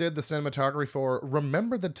 Also did the cinematography for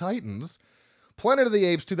Remember the Titans, Planet of the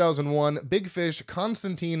Apes 2001, Big Fish,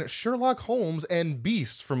 Constantine, Sherlock Holmes, and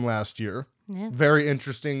Beast from last year. Yeah. Very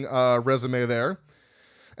interesting resume there.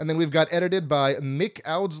 And then we've got edited by Mick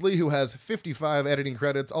Owdsley, who has 55 editing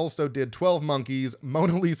credits. Also did 12 Monkeys,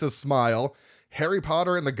 Mona Lisa's Smile, Harry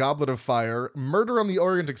Potter and the Goblet of Fire, Murder on the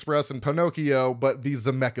Orient Express, and Pinocchio, but the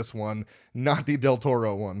Zemeckis one, not the Del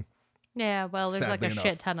Toro one. Yeah, well, there's Sadly like a enough.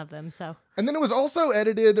 shit ton of them, so. And then it was also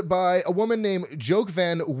edited by a woman named Joke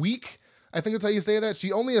Van Week. I think that's how you say that.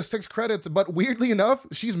 She only has 6 credits, but weirdly enough,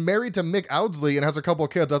 she's married to Mick Owdsley and has a couple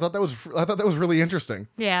of kids. I thought that was really interesting.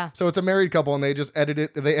 Yeah. So it's a married couple, and they just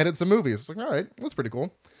edit some movies. It's like, all right, that's pretty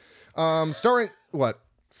cool. Starring what?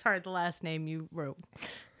 Sorry, the last name you wrote.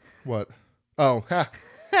 What? Oh, ha.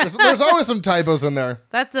 There's always some typos in there.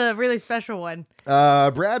 That's a really special one.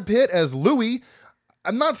 Brad Pitt as Louis.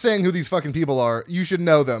 I'm not saying who these fucking people are. You should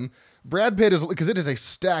know them. Brad Pitt is, because it is a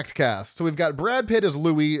stacked cast. So we've got Brad Pitt as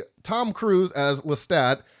Louis, Tom Cruise as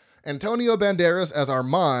Lestat, Antonio Banderas as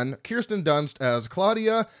Armand, Kirsten Dunst as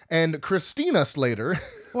Claudia, and Christina Slater.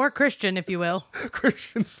 Or Christian, if you will.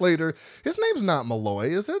 Christian Slater. His name's not Malloy,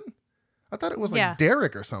 is it? I thought it was Yeah.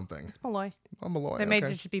 Derek or something. It's Malloy. Oh, Malloy. They may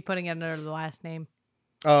okay. just be putting it under the last name.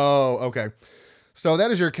 Oh, okay. So that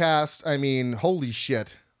is your cast. I mean, holy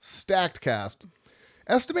shit. Stacked cast.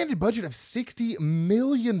 Estimated budget of $60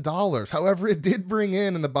 million. However, it did bring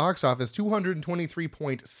in the box office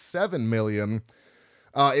 $223.7 million.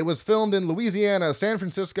 It was filmed in Louisiana, San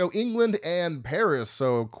Francisco, England, and Paris.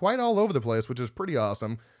 So quite all over the place, which is pretty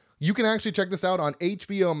awesome. You can actually check this out on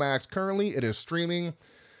HBO Max. Currently, it is streaming.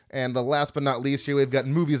 And the last but not least here, we've got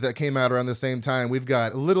movies that came out around the same time. We've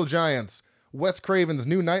got Little Giants, Wes Craven's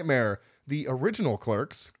New Nightmare, the original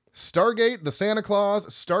Clerks, Stargate, The Santa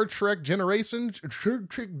Claus, Star Trek Generations,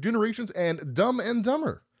 and Dumb and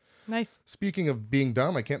Dumber. Nice. Speaking of being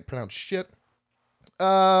dumb, I can't pronounce shit.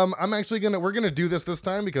 We're gonna do this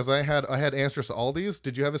time because I had answers to all these.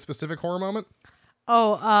 Did you have a specific horror moment?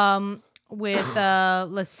 Oh, with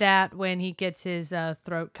Lestat when he gets his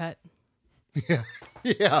throat cut. Yeah.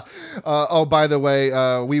 Yeah. Oh, by the way,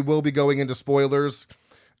 we will be going into spoilers.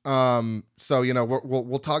 So, you know,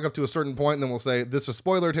 we'll talk up to a certain point and then we'll say this is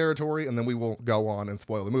spoiler territory and then we will go on and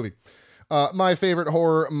spoil the movie. My favorite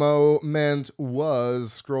horror moment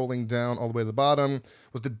was, scrolling down all the way to the bottom,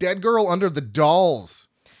 was the dead girl under the dolls.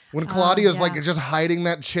 When Claudia's like just hiding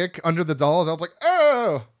that chick under the dolls, I was like,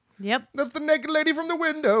 oh, Yep. that's the naked lady from the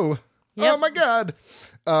window. Yep. Oh my God.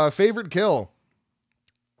 Favorite kill.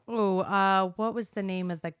 Oh, what was the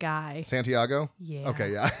name of the guy? Santiago? Yeah.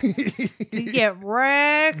 Okay, yeah. You get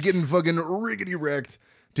wrecked. Getting fucking riggedy wrecked.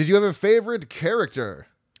 Did you have a favorite character?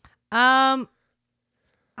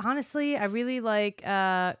 Honestly, I really like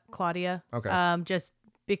Claudia. Okay. Just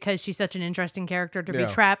because she's such an interesting character to Yeah.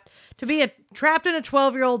 be trapped in a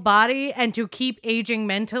 12-year-old body and to keep aging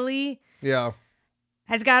mentally Yeah.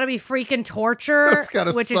 has got to be freaking torture. That's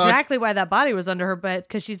gotta which is suck. exactly why that body was under her bed,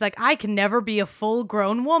 because she's like, I can never be a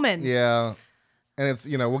full-grown woman. Yeah. And it's,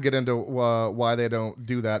 you know, we'll get into why they don't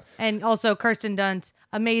do that. And also Kirsten Dunst,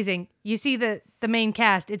 amazing. You see the main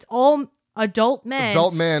cast, it's all adult men.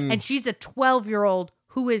 Adult men. And she's a 12-year-old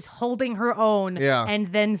who is holding her own Yeah.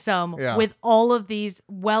 and then some Yeah. with all of these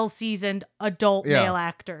well-seasoned adult Yeah. male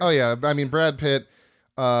actors. Oh, yeah. I mean, Brad Pitt,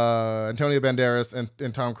 Antonio Banderas,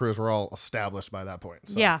 and Tom Cruise were all established by that point.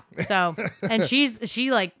 So. Yeah. So, and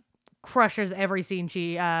she like crushes every scene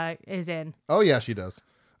she is in. Oh, yeah, she does.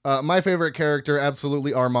 My favorite character,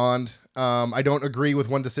 absolutely Armand. I don't agree with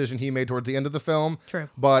one decision he made towards the end of the film. True.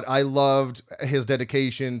 But I loved his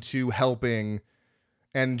dedication to helping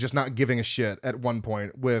and just not giving a shit at one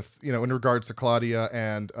point with, you know, in regards to Claudia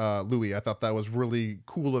and Louis. I thought that was really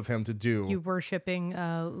cool of him to do. You worshipping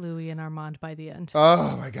Louis and Armand by the end.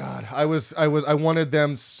 Oh my God. I wanted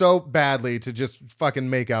them so badly to just fucking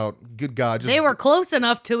make out. Good God. Just They were close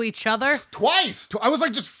enough to each other. twice. I was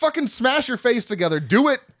like, just fucking smash your face together. Do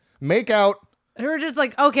it. Make out. They were just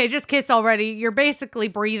like, okay, just kiss already. You're basically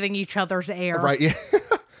breathing each other's air. Right. Yeah.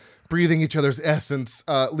 Breathing each other's essence.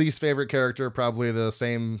 Least favorite character, probably the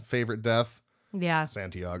same favorite death. Yeah.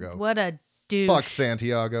 Santiago. What a douche. Fuck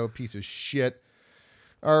Santiago. Piece of shit.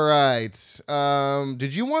 All right.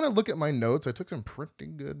 Did you want to look at my notes? I took some pretty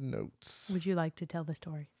good notes. Would you like to tell the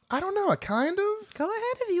story? I don't know. Kind of. Go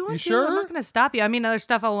ahead if you want You to. sure? I'm not going to stop you. I mean, other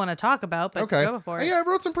stuff I want to talk about, but Okay. go for it. Yeah, I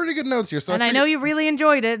wrote some pretty good notes here. So And I know you really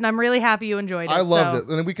enjoyed it, and I'm really happy you enjoyed it. I loved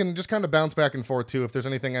it. And we can just kind of bounce back and forth, too. If there's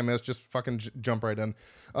anything I missed, just fucking jump right in.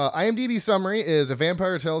 IMDb summary is: a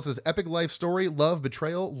vampire tells his epic life story, love,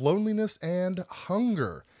 betrayal, loneliness, and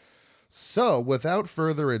hunger. So, without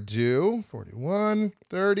further ado, 41,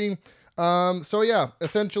 30. So, yeah,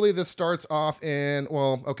 essentially this starts off in,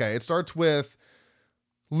 well, okay, it starts with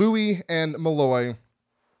Louis and Malloy.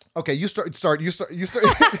 Okay, you start. you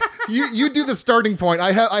do the starting point.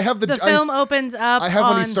 I have the film opens up I have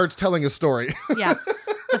on, when he starts telling his story. Yeah.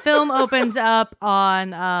 The film opens up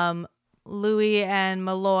on Louis and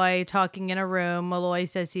Malloy talking in a room. Malloy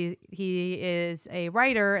says he is a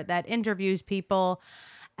writer that interviews people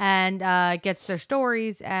and gets their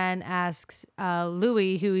stories and asks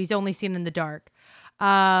Louis, who he's only seen in the dark,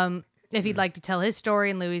 if he'd like to tell his story.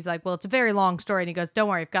 And Louis like, well, it's a very long story. And he goes, don't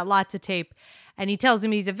worry, I've got lots of tape. And he tells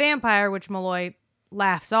him he's a vampire, which Malloy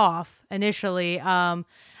laughs off initially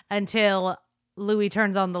until Louis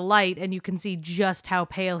turns on the light and you can see just how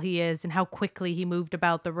pale he is and how quickly he moved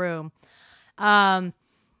about the room. And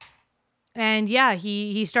yeah,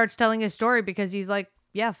 he starts telling his story because he's like,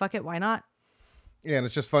 yeah, fuck it, why not? Yeah, and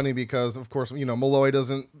it's just funny because, of course, you know, Malloy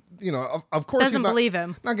doesn't, you know, of course Doesn't he's believe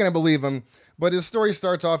him. Not going to believe him. But his story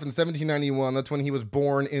starts off in 1791. That's when he was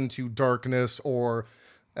born into darkness, or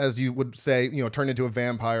as you would say, you know, turned into a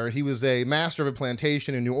vampire. He was a master of a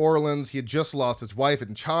plantation in New Orleans. He had just lost his wife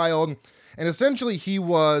and child. And essentially he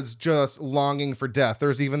was just longing for death.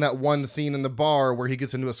 There's even that one scene in the bar where he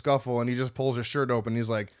gets into a scuffle and he just pulls his shirt open. He's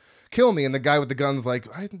like, kill me. And the guy with the gun's like,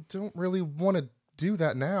 I don't really want to do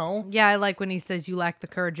that now. Yeah, I like when he says you lack the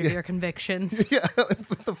courage of your convictions. Yeah,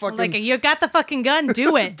 the fucking Like, you got the fucking gun,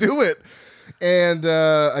 do it. do it. And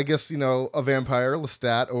I guess, you know, a vampire,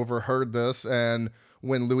 Lestat, overheard this, and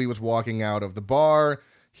when Louis was walking out of the bar,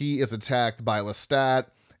 he is attacked by Lestat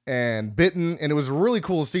and bitten, and it was a really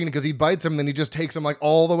cool scene because he bites him, and then he just takes him like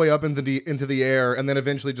all the way up into the air, and then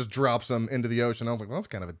eventually just drops him into the ocean. I was like, well, that's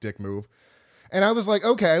kind of a dick move. And I was like,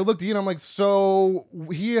 okay, I looked at you and I'm like, so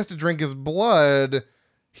he has to drink his blood.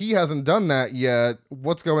 He hasn't done that yet.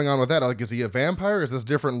 What's going on with that? Like, is he a vampire? Is this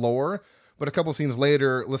different lore? But a couple scenes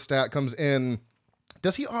later, Lestat comes in.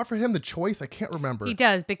 Does he offer him the choice? I can't remember. He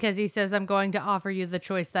does, because he says, I'm going to offer you the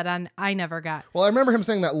choice that I never got. Well, I remember him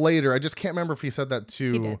saying that later. I just can't remember if he said that He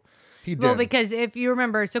to. did. He did. Well, because if you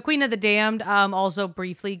remember, so Queen of the Damned also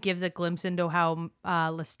briefly gives a glimpse into how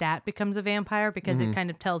Lestat becomes a vampire because it kind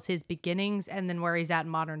of tells his beginnings and then where he's at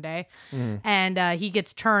in modern day. And he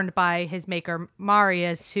gets turned by his maker,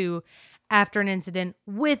 Marius, who, after an incident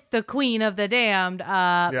with the Queen of the Damned,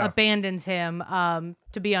 abandons him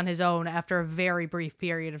to be on his own after a very brief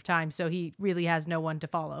period of time. So he really has no one to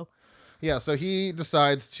follow. Yeah, so he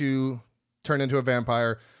decides to turn into a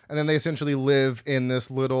vampire, and then they essentially live in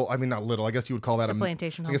this little, I mean, not little, I guess you would call that a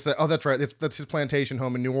plantation home. Oh, that's right. That's his plantation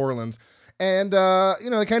home in New Orleans. And,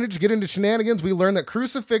 they kind of just get into shenanigans. We learn that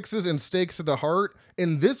crucifixes and stakes to the heart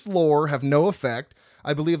in this lore have no effect.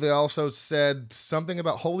 I believe they also said something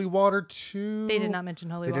about holy water, too. They did not mention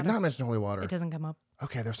holy water. They did not mention holy water. It doesn't come up.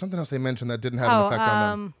 Okay, there's something else they mentioned that didn't have an effect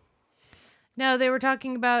on them. No, they were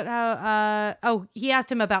talking about how, he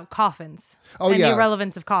asked him about coffins. Oh, and yeah. the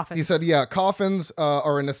irrelevance of coffins. He said, coffins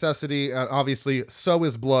are a necessity, and obviously, so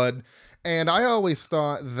is blood. And I always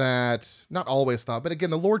thought that, not always thought, but again,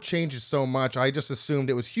 the lore changes so much, I just assumed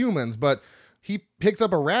it was humans, but he picks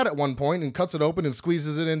up a rat at one point and cuts it open and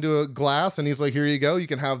squeezes it into a glass, and he's like, here you go, you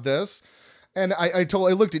can have this. And I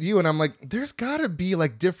looked at you and I'm like, there's gotta be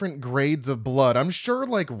like different grades of blood. I'm sure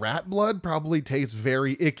like rat blood probably tastes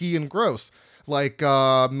very icky and gross. Like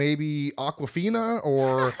maybe Aquafina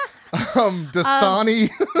or Dasani.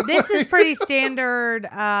 This is pretty standard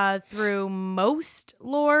through most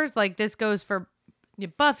lores. Like this goes for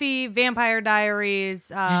Buffy, Vampire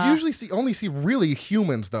Diaries. You usually only see really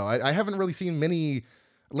humans though. I haven't really seen many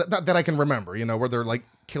that I can remember, where they're like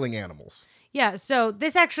killing animals. Yeah, so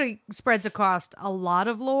this actually spreads across a lot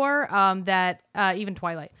of lore that even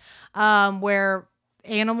Twilight, where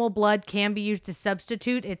animal blood can be used to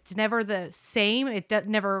substitute. It's never the same. It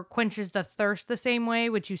never quenches the thirst the same way,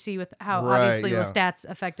 which you see with how obviously Lestat's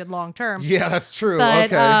affected long term. Yeah, that's true.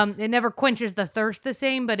 But okay. It never quenches the thirst the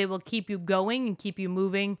same, but it will keep you going and keep you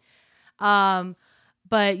moving.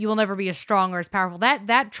 But you will never be as strong or as powerful.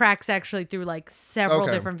 That tracks actually through like several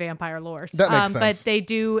different vampire lores. That makes sense. But they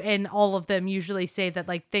do, and all of them usually say that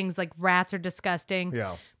like things like rats are disgusting.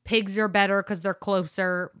 Yeah. Pigs are better because they're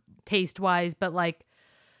closer taste wise, but like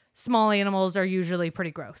small animals are usually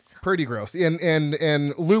pretty gross. Pretty gross.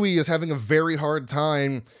 And Louis is having a very hard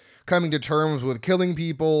time coming to terms with killing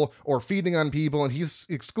people or feeding on people, and he's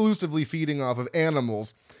exclusively feeding off of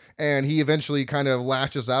animals. And he eventually kind of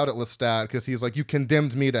lashes out at Lestat because he's like, you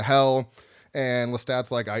condemned me to hell. And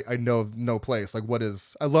Lestat's like, I know of no place. Like, what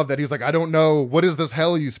is... I love that. He's like, I don't know. What is this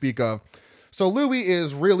hell you speak of? So Louis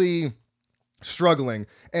is really struggling.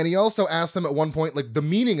 And he also asks him at one point, like, the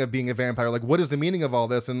meaning of being a vampire. Like, what is the meaning of all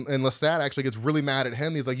this? And Lestat actually gets really mad at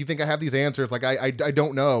him. He's like, you think I have these answers? Like, I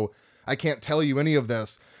don't know. I can't tell you any of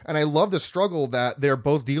this. And I love the struggle that they're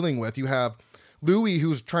both dealing with. You have Louis,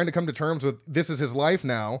 who's trying to come to terms with this is his life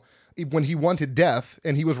now, when he wanted death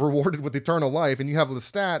and he was rewarded with eternal life. And you have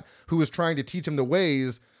Lestat, who is trying to teach him the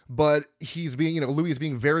ways, but he's being, Louis is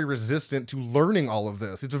being very resistant to learning all of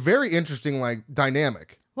this. It's a very interesting, like,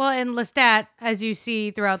 dynamic. Well, and Lestat, as you see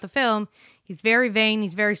throughout the film, he's very vain.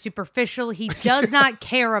 He's very superficial. He does not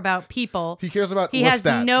care about people. He cares about He Lestat.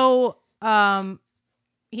 has no...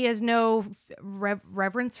 he has no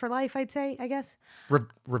reverence for life, I'd say, I guess.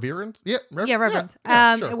 Reverence? Yeah. Reverence.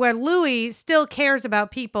 Sure. Where Louis still cares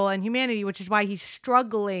about people and humanity, which is why he's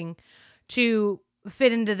struggling to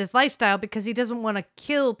fit into this lifestyle because he doesn't want to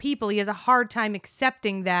kill people. He has a hard time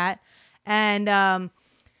accepting that. And,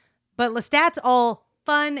 but Lestat's all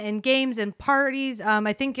fun and games and parties.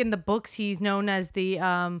 I think in the books, he's known as the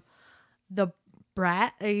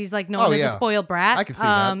brat. He's like known as a spoiled brat. I can see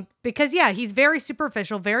that. Because he's very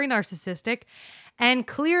superficial, very narcissistic, and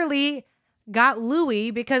clearly got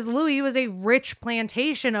Louis because Louis was a rich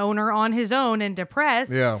plantation owner on his own and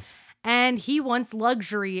depressed. Yeah. And he wants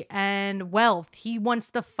luxury and wealth. He wants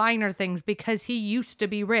the finer things because he used to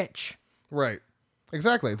be rich. Right.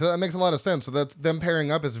 Exactly. That makes a lot of sense. So that's them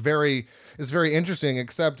pairing up is very interesting,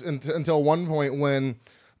 except until one point when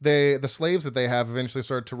the slaves that they have eventually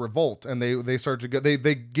start to revolt, and they start to go. They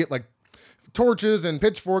get like torches and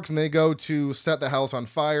pitchforks, and they go to set the house on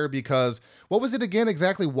fire because what was it again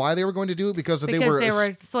exactly? Why they were going to do it? Because they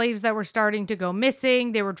were slaves that were starting to go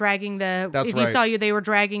missing. They were dragging they were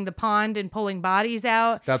dragging the pond and pulling bodies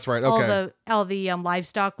out. That's right. Okay. All the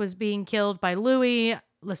livestock was being killed by Louis.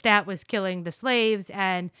 Lestat was killing the slaves,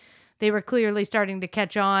 and they were clearly starting to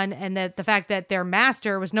catch on, and that the fact that their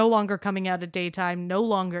master was no longer coming out at daytime, no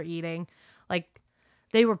longer eating, like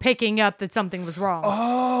they were picking up that something was wrong.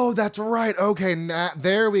 Oh, that's right. Okay,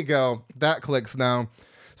 there we go. That clicks now.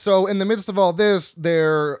 So in the midst of all this,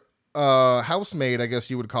 their housemaid, I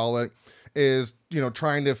guess you would call it, is,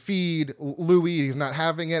 trying to feed Louis. He's not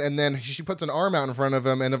having it. And then she puts an arm out in front of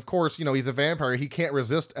him. And of course, he's a vampire. He can't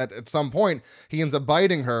resist at some point. He ends up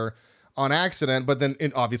biting her on accident, but then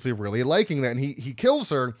obviously really liking that. And he kills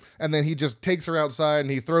her. And then he just takes her outside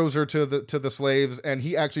and he throws her to the slaves. And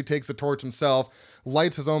he actually takes the torch himself,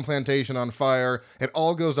 lights his own plantation on fire. It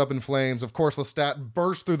all goes up in flames. Of course, Lestat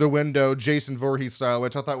bursts through the window, Jason Voorhees style,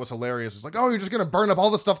 which I thought was hilarious. It's like, oh, you're just going to burn up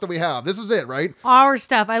all the stuff that we have. This is it, right? Our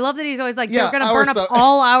stuff. I love that he's always like, Yeah, they're going to our burn stuff. up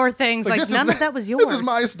all our things. Like, Like, this none is of that was yours. This is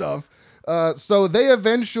my stuff. So they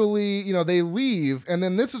eventually, they leave. And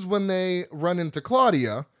then this is when they run into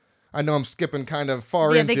Claudia. I know I'm skipping kind of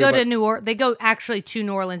far Yeah, into they go but- to New Orleans. They go actually to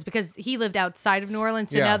New Orleans because he lived outside of New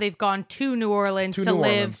Orleans. So Yeah. now they've gone to New Orleans To to New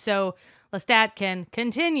live. Orleans. So Lestat can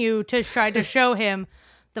continue to try to show him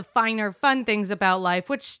the finer, fun things about life,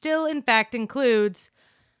 which still, in fact, includes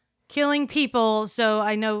killing people. So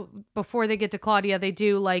I know before they get to Claudia, they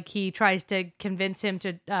do like he tries to convince him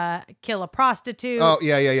to kill a prostitute. Oh,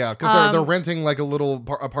 yeah. Because they're renting like a little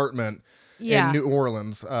apartment Yeah. in New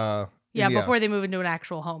Orleans. Yeah, before they move into an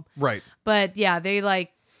actual home. Right. But yeah,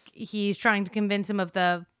 he's trying to convince him of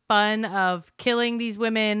the fun of killing these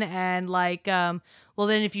women and well,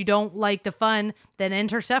 then if you don't like the fun, then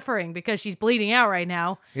enter suffering because she's bleeding out right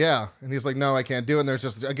now. Yeah. And he's like, no, I can't do it. And there's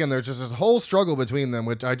just this whole struggle between them,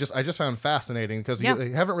 which I just found fascinating because Yeah.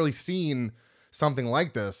 you haven't really seen something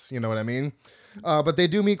like this. You know what I mean? But they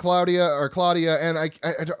do meet Claudia, and I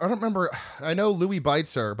don't remember. I know Louis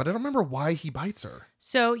bites her, but I don't remember why he bites her.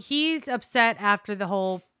 So he's upset after the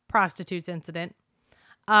whole prostitutes incident.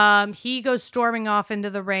 He goes storming off into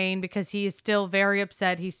the rain because he is still very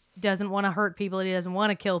upset. He doesn't want to hurt people. He doesn't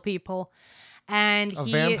want to kill people. And A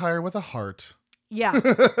vampire with a heart. Yeah.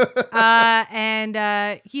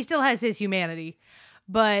 And he still has his humanity.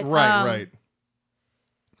 But Right.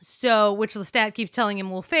 So, which Lestat keeps telling him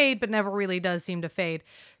will fade, but never really does seem to fade.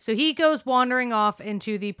 So he goes wandering off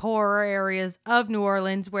into the poorer areas of New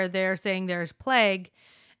Orleans where they're saying there's plague.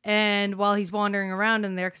 And while he's wandering around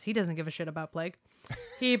in there, because he doesn't give a shit about plague,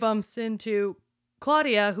 he bumps into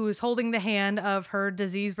Claudia, who's holding the hand of her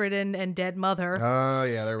disease-ridden and dead mother. Oh,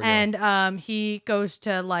 yeah, there we go. And he goes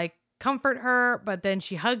to comfort her, but then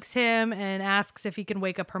she hugs him and asks if he can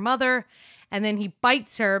wake up her mother. And then he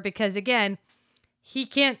bites her because, again, he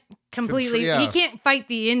can't completely, yeah. he can't fight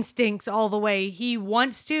the instincts all the way. He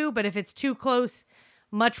wants to, but if it's too close,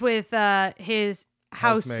 much with his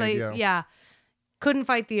Housemaid, yeah, couldn't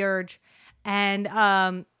fight the urge.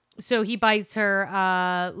 And so he bites her.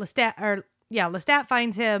 Lestat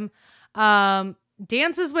finds him,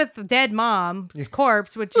 dances with the dead mom's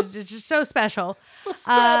corpse, which is just so special.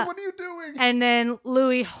 Lestat, what are you doing? And then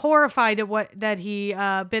Louis, horrified at that he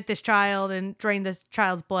bit this child and drained this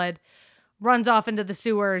child's blood, runs off into the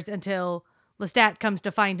sewers until Lestat comes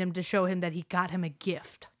to find him to show him that he got him a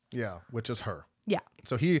gift. Yeah, which is her. Yeah.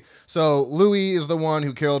 So Louis is the one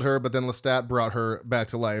who killed her, but then Lestat brought her back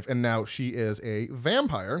to life, and now she is a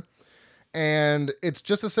vampire. And it's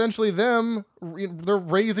just essentially them. They're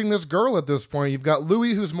raising this girl at this point. You've got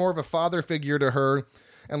Louis, who's more of a father figure to her,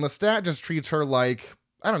 and Lestat just treats her like,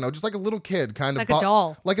 I don't know, just like a little kid, kind of. Like a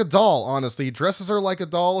doll. Like a doll, honestly. He dresses her like a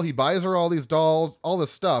doll. He buys her all these dolls, all this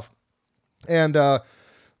stuff. And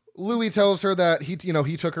Louis tells her that he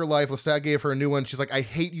took her life. Lestat gave her a new one. She's like, I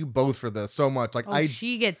hate you both for this so much. Like,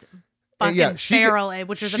 she gets fucking feral,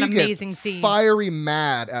 which is an amazing scene. Fiery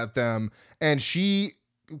mad at them, and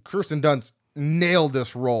Kirsten Dunst nailed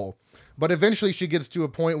this role. But eventually she gets to a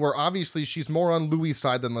point where obviously she's more on Louis'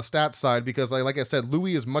 side than Lestat's side because, like I said,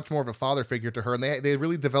 Louis is much more of a father figure to her, and they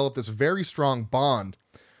really develop this very strong bond.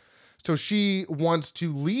 So she wants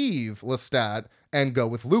to leave Lestat and go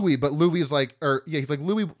with Louis, but Louis is like, he's like,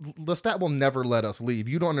 Louis, Lestat will never let us leave.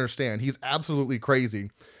 You don't understand. He's absolutely crazy.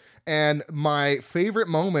 And my favorite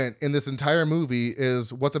moment in this entire movie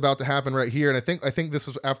is what's about to happen right here. And I think this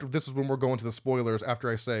is when we're going to the spoilers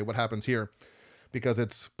after I say what happens here, because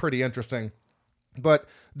it's pretty interesting. But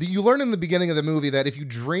you learn in the beginning of the movie that if you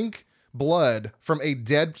drink blood from a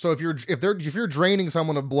dead, so if you're draining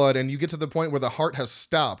someone of blood and you get to the point where the heart has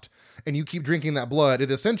stopped and you keep drinking that blood,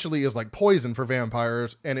 it essentially is like poison for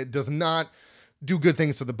vampires, and it does not do good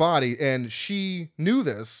things to the body. And she knew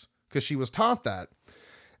this because she was taught that.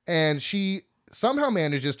 And she somehow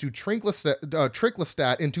manages to trick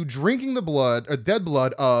Lestat into drinking the dead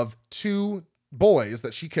blood of two boys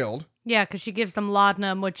that she killed. Yeah, because she gives them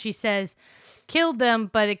laudanum, which she says killed them,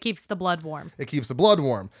 but it keeps the blood warm. It keeps the blood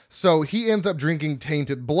warm. So he ends up drinking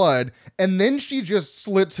tainted blood, and then she just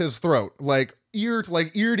slits his throat, like ear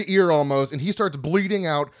to ear almost, and he starts bleeding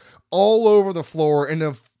out all over the floor in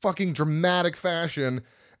a fucking dramatic fashion.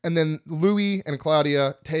 And then Louis and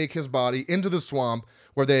Claudia take his body into the swamp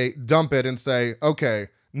where they dump it and say, okay,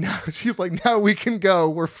 now she's like, now we can go.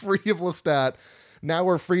 We're free of Lestat. Now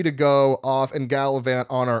we're free to go off and gallivant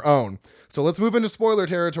on our own. So let's move into spoiler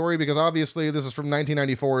territory because obviously this is from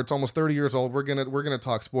 1994. It's almost 30 years old. We're gonna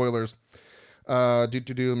talk spoilers. Let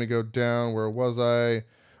me go down. Where was I?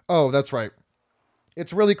 Oh, that's right.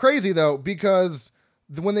 It's really crazy though because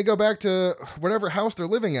when they go back to whatever house they're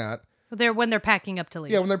living at, when they're packing up to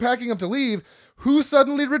leave. yeah, when they're packing up to leave, who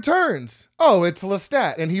suddenly returns? Oh, it's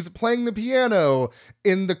Lestat, and he's playing the piano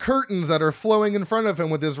in the curtains that are flowing in front of him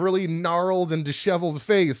with his really gnarled and disheveled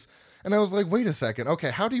face. And I was like, wait a second,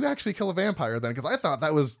 okay, how do you actually kill a vampire then? Because I thought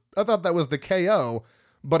that was the KO,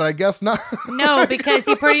 but I guess not. No, because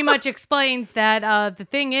he pretty much explains that the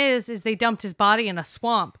thing is they dumped his body in a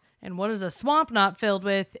swamp. And what is a swamp not filled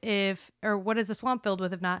with what is a swamp filled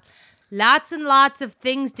with if not lots and lots of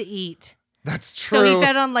things to eat? That's true. So he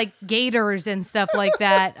fed on like gators and stuff like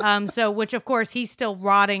that. Which of course he's still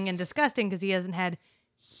rotting and disgusting because he hasn't had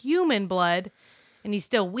human blood and he's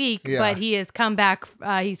still weak, but he has come back.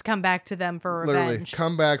 He's come back to them for revenge. Literally,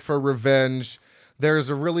 come back for revenge.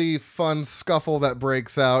 There's a really fun scuffle that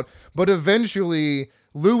breaks out, but eventually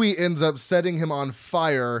Louis ends up setting him on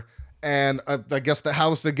fire. And I guess the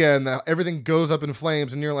house again, everything goes up in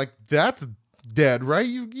flames, and you're like, that's dead, right?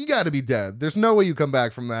 You got to be dead. There's no way you come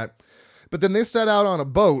back from that. But then they set out on a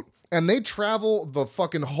boat, and they travel the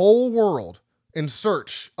fucking whole world in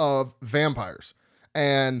search of vampires.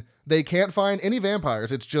 And they can't find any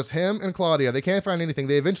vampires. It's just him and Claudia. They can't find anything.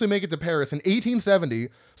 They eventually make it to Paris in 1870.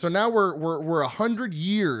 So now we're 100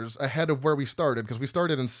 years ahead of where we started, because we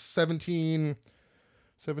started in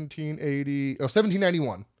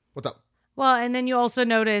 1791. What's up? Well, and then you also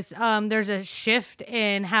notice there's a shift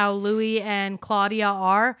in how Louis and Claudia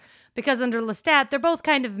are, because under Lestat, they're both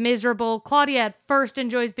kind of miserable. Claudia at first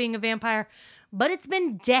enjoys being a vampire, but it's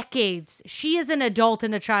been decades. She is an adult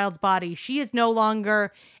in a child's body. She is no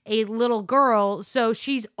longer a little girl, so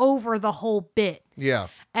she's over the whole bit. Yeah.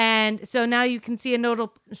 And so now you can see a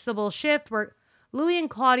noticeable shift where Louis and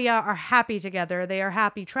Claudia are happy together. They are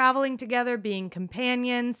happy traveling together, being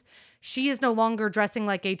companions. She is no longer dressing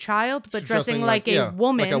like a child, but dressing like a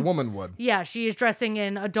woman. Like a woman would. Yeah, she is dressing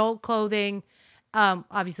in adult clothing,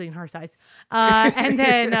 obviously in her size. And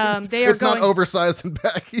then they are it's going... not oversized and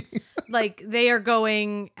baggy. Like, they are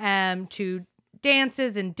going to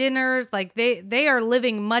dances and dinners. Like, they are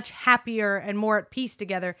living much happier and more at peace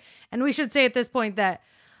together. And we should say at this point that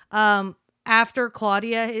after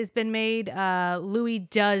Claudia has been made, Louis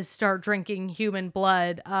does start drinking human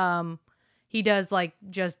blood. He does, like,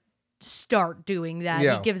 just start doing that.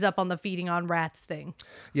 Yeah. He gives up on the feeding on rats thing.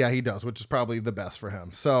 Yeah, he does, which is probably the best for him.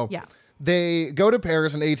 So yeah. They go to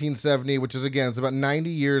Paris in 1870, which is, again, it's about 90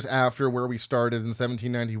 years after where we started in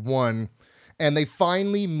 1791. And they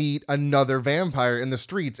finally meet another vampire in the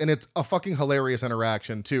streets. And it's a fucking hilarious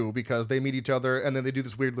interaction, too, because they meet each other and then they do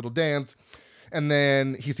this weird little dance. And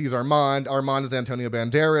then he sees Armand. Armand is Antonio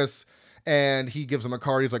Banderas. And he gives him a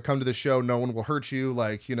card. He's like, come to the show. No one will hurt you.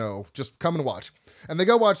 Like, you know, just come and watch. And they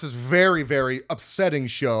go watch this very, very upsetting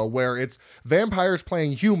show where it's vampires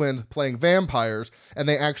playing humans playing vampires. And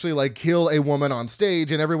they actually, like, kill a woman on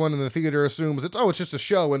stage. And everyone in the theater assumes it's just a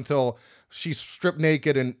show until she's stripped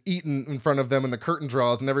naked and eaten in front of them and the curtain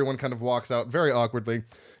draws. And everyone kind of walks out very awkwardly.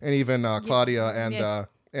 And even Claudia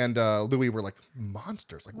and Louis were like,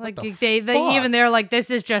 monsters. Like what the fuck? Even they're like,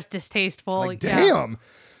 this is just distasteful. Like, damn.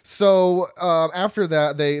 So after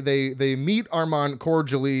that, they meet Armand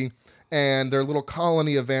cordially and their little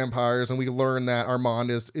colony of vampires, and we learn that Armand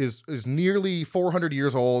is nearly 400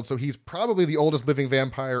 years old, so he's probably the oldest living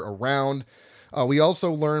vampire around. We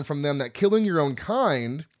also learn from them that killing your own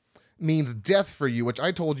kind means death for you, which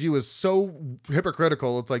I told you is so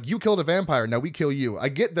hypocritical. It's like, you killed a vampire, now we kill you. I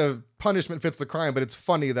get the punishment fits the crime, but it's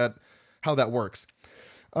funny how that works.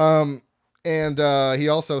 And he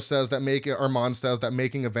also says that Armand says that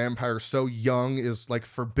making a vampire so young is like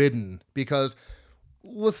forbidden, because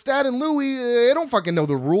Lestat and Louis, they don't fucking know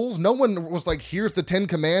the rules. No one was like, here's the 10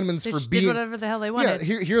 commandments for being... did whatever the hell they wanted.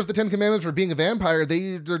 Yeah, here's the 10 commandments for being a vampire.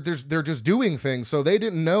 They're just doing things. So they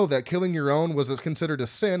didn't know that killing your own was considered a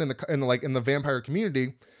sin in the vampire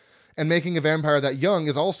community. And making a vampire that young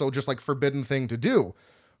is also just like forbidden thing to do.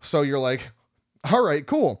 So you're like, all right,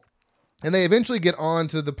 cool. And they eventually get on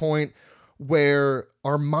to the point where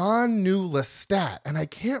Armand knew Lestat, and I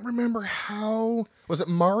can't remember how. Was it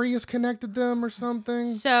Marius connected them or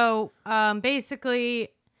something? So basically,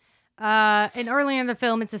 and earlier in the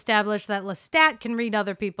film, it's established that Lestat can read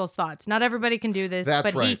other people's thoughts. Not everybody can do this,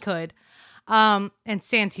 but right. He could. And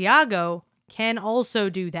Santiago can also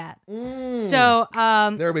do that. So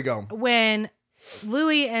There we go. when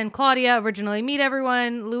Louis and Claudia originally meet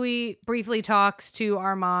everyone, Louis briefly talks to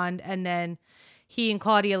Armand, and then he and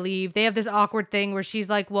Claudia leave. They have this awkward thing where she's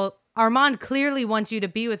like, well, Armand clearly wants you to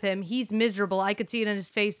be with him. He's miserable. I could see it in his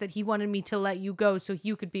face that he wanted me to let you go so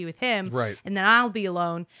you could be with him. Right. And then I'll be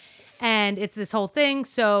alone. And it's this whole thing.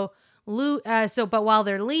 So but while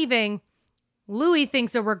they're leaving, Louis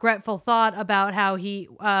thinks a regretful thought about how he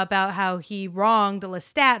wronged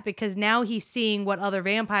Lestat, because now he's seeing what other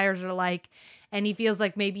vampires are like, and he feels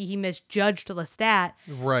like maybe he misjudged Lestat.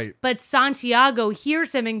 Right. But Santiago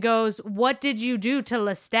hears him and goes, "What did you do to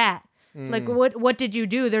Lestat? Like what did you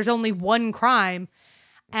do? There's only one crime."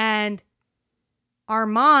 And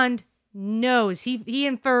Armand knows. He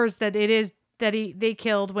infers that it is that they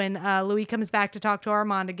killed when Louis comes back to talk to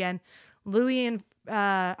Armand again.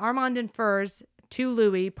 Armand infers to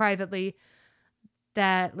Louis privately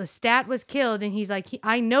that Lestat was killed, and he's like,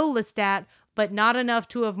 I know Lestat, but not enough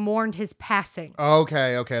to have mourned his passing.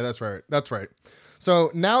 Okay, that's right.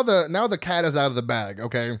 So now the cat is out of the bag,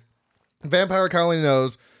 okay? Vampire Colony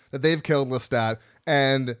knows that they've killed Lestat,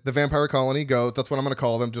 and the Vampire Colony go, that's what I'm going to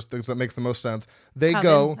call them, just because that makes the most sense. They Coven.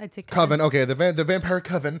 go, I'd say Coven, okay, the Vampire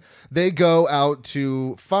Coven, they go out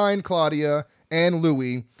to find Claudia and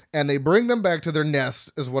Louis, and they bring them back to their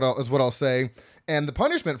nest, is what I'll say. And the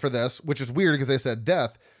punishment for this, which is weird because they said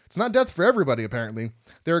death, it's not death for everybody, apparently.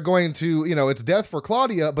 They're going to, it's death for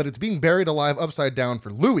Claudia, but it's being buried alive upside down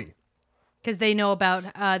for Louis. Because they know about,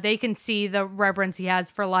 they can see the reverence he has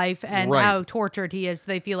for life and Right. how tortured he is.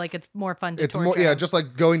 They feel like it's more fun to It's torture more, yeah, him. just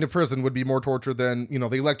like going to prison would be more torture than,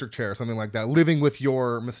 the electric chair or something like that, living with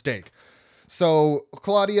your mistake. So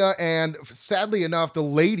Claudia and, sadly enough, the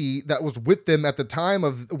lady that was with them at the time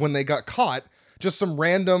of when they got caught, just some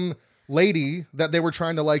random lady that they were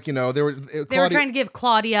trying to they were trying to give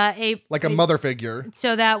Claudia a mother figure.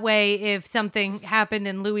 so that way if something happened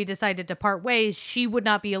and Louis decided to part ways, she would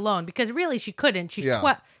not be alone, because really she couldn't. She's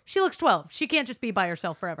Yeah. she looks 12. She can't just be by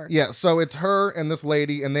herself forever. Yeah, so it's her and this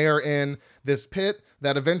lady, and they are in this pit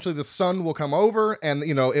that eventually the sun will come over and,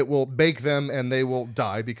 it will bake them and they will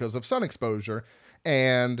die because of sun exposure.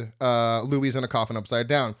 And Louis is in a coffin upside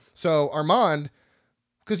down. So Armand,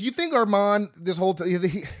 because you think Armand, this whole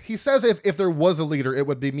he says if there was a leader, it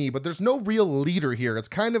would be me, but there's no real leader here. It's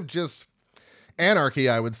kind of just anarchy,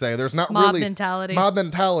 I would say. There's not Mob really mentality. Mob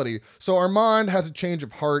mentality. So Armand has a change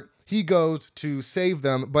of heart. He goes to save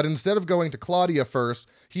them, but instead of going to Claudia first,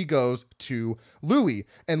 he goes to Louis.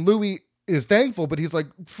 And Louis is thankful, but he's like,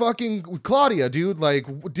 fucking Claudia, dude. Like,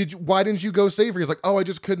 why didn't you go save her? He's like, oh, I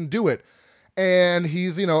just couldn't do it. And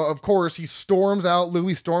he's, of course, he storms out.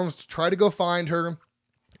 Louis storms to try to go find her.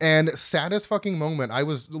 And saddest fucking moment, I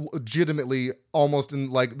was legitimately almost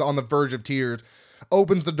on the verge of tears.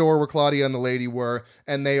 Opens the door where Claudia and the lady were,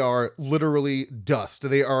 and they are literally dust.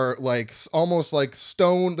 They are almost like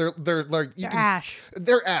stone. They're like Ash.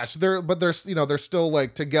 They're ash. But they're still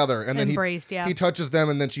together. And then Embraced, yeah. he touches them,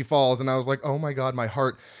 and then she falls. And I was like, oh my god, my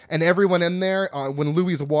heart. And everyone in there, when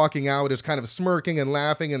Louis is walking out, is kind of smirking and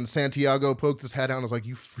laughing. And Santiago pokes his head out and was like,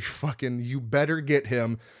 you better get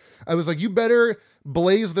him. I was like, you better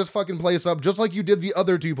blaze this fucking place up just like you did the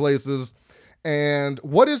other two places. And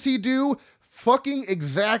what does he do? Fucking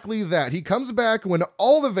exactly that. He comes back when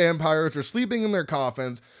all the vampires are sleeping in their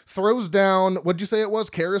coffins, throws down, what'd you say it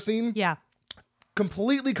was? Kerosene? Yeah.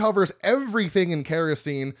 Completely covers everything in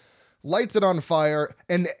kerosene, lights it on fire,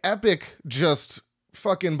 an epic just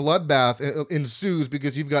fucking bloodbath ensues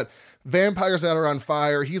because you've got vampires that are on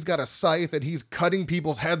fire. He's got a scythe and he's cutting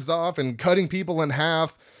people's heads off and cutting people in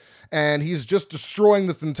half, and he's just destroying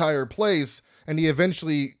this entire place. And he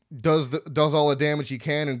eventually does all the damage he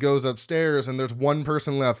can and goes upstairs, and there's one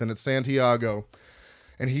person left, and it's Santiago.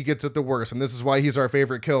 And he gets it the worst. And this is why he's our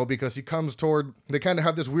favorite kill, because he comes toward, they kind of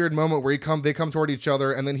have this weird moment where they come toward each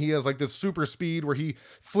other, and then he has this super speed where he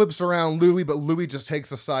flips around Louis, but Louis just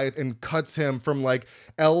takes a scythe and cuts him from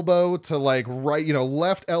elbow to right,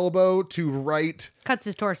 left elbow to right. Cuts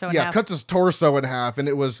his torso in half. Yeah, cuts his torso in half, and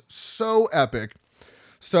it was so epic.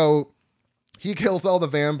 So he kills all the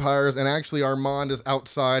vampires, and actually Armand is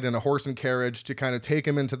outside in a horse and carriage to kind of take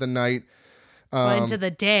him into the night. Into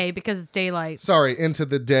the day, because it's daylight. Sorry, into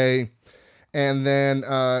the day. And then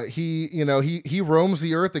he roams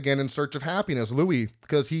the earth again in search of happiness, Louis,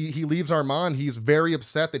 because he leaves Armand. He's very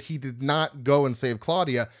upset that he did not go and save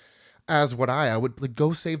Claudia, as would I. I would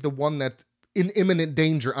go save the one that's in imminent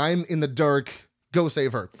danger. I'm in the dark. Go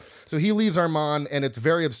save her. So he leaves Armand, and it's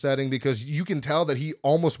very upsetting because you can tell that he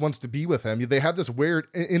almost wants to be with him. They have this weird,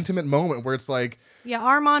 intimate moment where it's like... Yeah,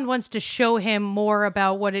 Armand wants to show him more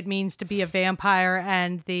about what it means to be a vampire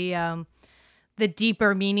and the the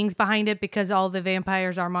deeper meanings behind it, because all the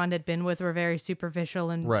vampires Armand had been with were very superficial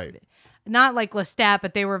and Right. not like Lestat,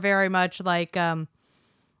 but they were very much like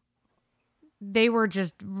they were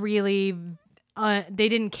just really they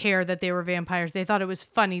didn't care that they were vampires. They thought it was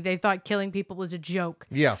funny. They thought killing people was a joke.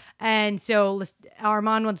 Yeah. And so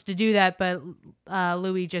Armand wants to do that, but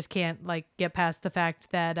Louis just can't like get past the fact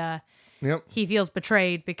that Yep. he feels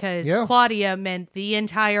betrayed because Yeah. Claudia meant the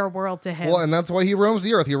entire world to him. Well, and that's why he roams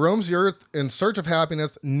the earth. He roams the earth in search of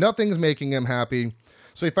happiness. Nothing's making him happy.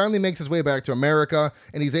 So he finally makes his way back to America,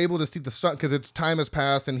 and he's able to see the sun because time has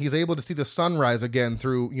passed, and he's able to see the sunrise again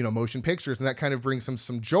through motion pictures, and that kind of brings him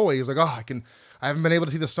some joy. He's like, oh, I haven't been able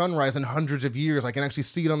to see the sunrise in hundreds of years. I can actually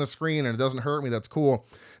see it on the screen, and it doesn't hurt me. That's cool.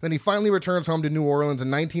 Then he finally returns home to New Orleans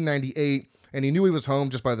in 1998, and he knew he was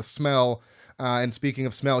home just by the smell. And speaking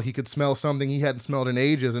of smell, he could smell something he hadn't smelled in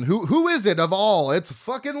ages. And who is it of all? It's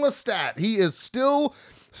fucking Lestat. He is still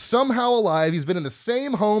somehow alive. He's been in the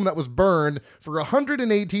same home that was burned for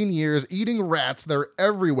 118 years, eating rats. They're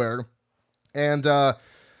everywhere. And,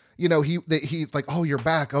 he's like, oh, you're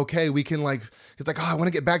back. Okay, we can he's like, oh, I want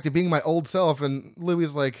to get back to being my old self. And Louis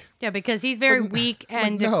is like... Yeah, because he's very weak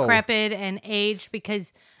and decrepit and aged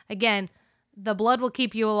because, again... The blood will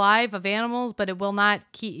keep you alive of animals, but it will not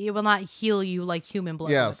heal you like human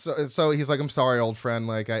blood. Yeah, so he's like, I'm sorry, old friend.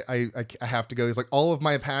 Like I have to go. He's like, all of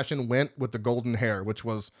my passion went with the golden hair, which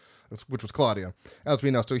was Claudia, as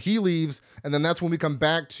we know. So he leaves, and then that's when we come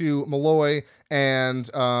back to Malloy, and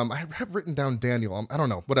I have written down Daniel. I don't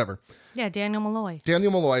know, whatever. Yeah, Daniel Malloy.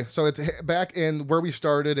 Daniel Malloy. So it's back in where we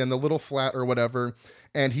started in the little flat or whatever,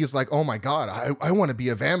 and he's like, oh my god, I want to be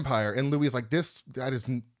a vampire. And Louis is like, that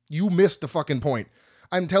isn't. You missed the fucking point.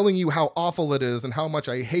 I'm telling you how awful it is and how much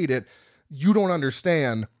I hate it. You don't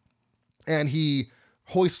understand. And he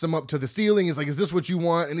hoists him up to the ceiling. He's like, is this what you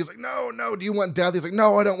want? And he's like, no, do you want death? He's like,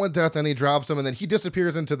 no, I don't want death. And he drops him, and then he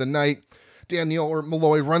disappears into the night. Daniel or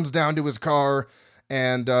Malloy runs down to his car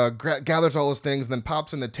and gathers all his things, and then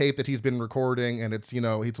pops in the tape that he's been recording. And it's,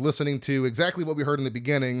 he's listening to exactly what we heard in the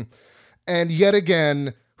beginning. And yet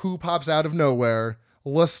again, who pops out of nowhere?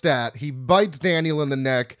 Lestat. He bites Daniel in the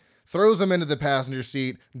neck, throws him into the passenger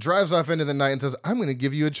seat, drives off into the night, and says, I'm going to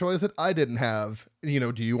give you a choice that I didn't have. Do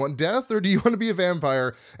you want death or do you want to be a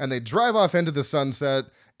vampire? And they drive off into the sunset,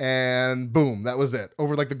 and boom, that was it.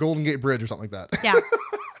 Over like the Golden Gate Bridge or something like that. Yeah.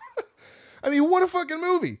 I mean, what a fucking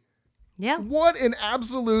movie. Yeah. What an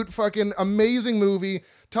absolute fucking amazing movie.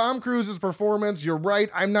 Tom Cruise's performance, you're right.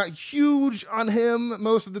 I'm not huge on him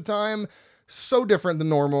most of the time. So different than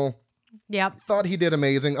normal. Yep. Thought he did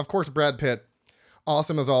amazing. Of course, Brad Pitt,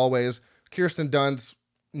 awesome as always. Kirsten Dunst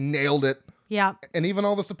nailed it. Yeah. And even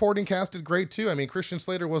all the supporting cast did great too. I mean, Christian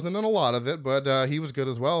Slater wasn't in a lot of it, but he was good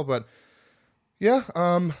as well. But yeah,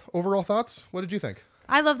 overall thoughts? What did you think?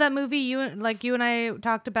 I love that movie. You and I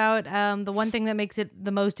talked about, the one thing that makes it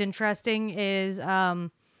the most interesting is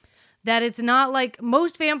that it's not like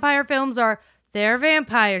most vampire films are, they're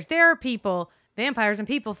vampires, they're people, vampires and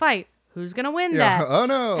people fight. Who's gonna win that? Oh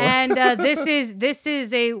no! And this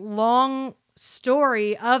is a long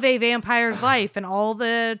story of a vampire's life and all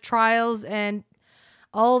the trials and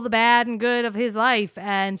all the bad and good of his life,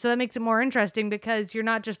 and so that makes it more interesting because you're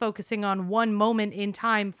not just focusing on one moment in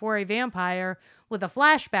time for a vampire with a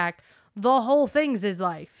flashback. The whole thing's his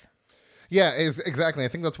life. Yeah, exactly. I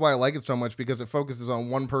think that's why I like it so much because it focuses on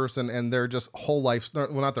one person and their just whole life.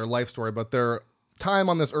 Well, not their life story, but their time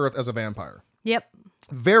on this earth as a vampire. Yep.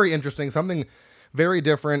 Very interesting, something very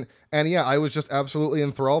different. And yeah, I was just absolutely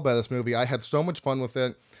enthralled by this movie. I had so much fun with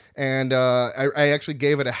it. And I actually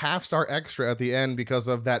gave it a 0.5-star extra at the end because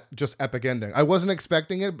of that just epic ending. I wasn't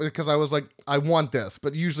expecting it because I was like, I want this.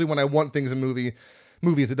 But usually when I want things in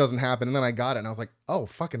movies, it doesn't happen. And then I got it and I was like, oh,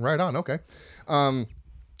 fucking right on. Okay.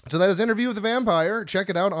 So that is Interview with the Vampire. Check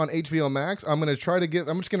it out on HBO Max. I'm just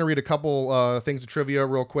going to read a couple things of trivia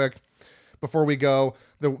real quick before we go.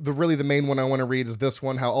 The main one I want to read is this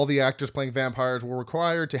one, how all the actors playing vampires were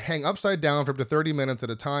required to hang upside down for up to 30 minutes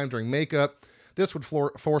at a time during makeup. This would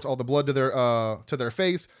force all the blood to their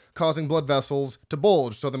face, causing blood vessels to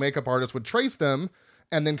bulge. So the makeup artist would trace them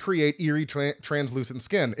and then create eerie translucent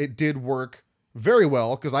skin. It did work very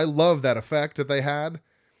well because I love that effect that they had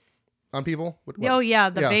on people. What? Oh yeah,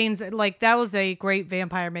 the veins, like that was a great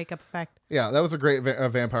vampire makeup effect. Yeah, that was a great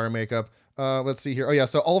vampire makeup. Let's see here. Oh yeah,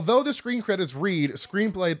 so although the screen credits read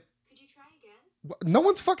screenplay. Could you try again? No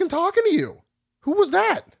one's fucking talking to you. Who was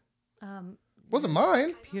that? Wasn't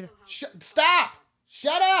mine. Computer. Stop!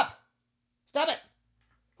 Shut up! Stop it!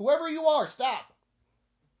 Whoever you are, stop.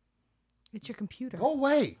 It's your computer. Go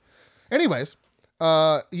away. Anyways,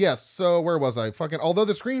 Yes. So where was I? Although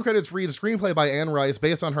the screen credits read screenplay by Anne Rice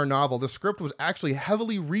based on her novel, the script was actually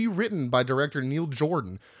heavily rewritten by director Neil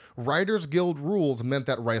Jordan. Writers Guild rules meant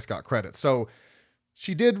that Rice got credit. So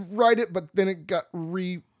she did write it, but then it got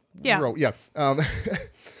rewrote. Yeah.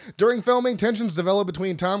 During filming, tensions developed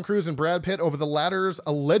between Tom Cruise and Brad Pitt over the latter's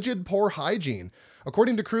alleged poor hygiene.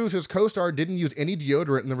 According to Cruise, his co-star didn't use any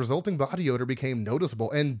deodorant, and the resulting body odor became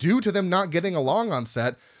noticeable. And due to them not getting along on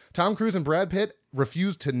set, Tom Cruise and Brad Pitt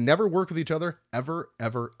refused to never work with each other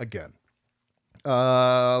ever again.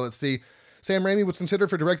 Let's see. Sam Raimi was considered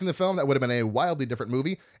for directing the film. That would have been a wildly different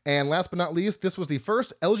movie. And last but not least, this was the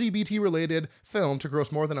first LGBT-related film to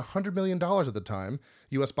gross more than $100 million at the time.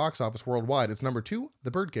 U.S. box office worldwide. It's number 2, The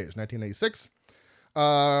Birdcage, 1986.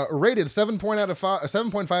 Rated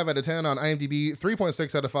 7.5 out of 10 on IMDb,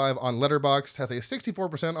 3.6 out of 5 on Letterboxd, has a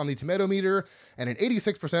 64% on the tomato meter, and an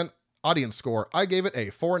 86% audience score. I gave it a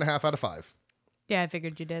 4.5 out of 5. Yeah, I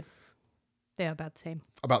figured you did. Yeah, about the same.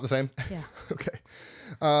 About the same? Yeah. Okay.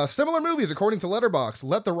 Similar movies according to Letterboxd: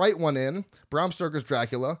 Let the Right One In, Bram Stoker's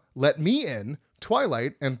Dracula, Let Me In,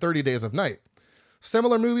 Twilight, and 30 Days of Night.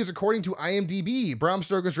 Similar movies according to IMDb: Bram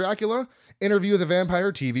Stoker's Dracula, Interview with the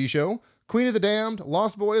Vampire TV show, Queen of the Damned,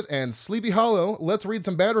 Lost Boys, and Sleepy Hollow. Let's read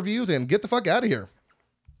some bad reviews and get the fuck out of here.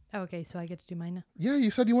 Okay, so I get to do mine now. Yeah,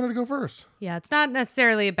 you said you wanted to go first. Yeah, it's not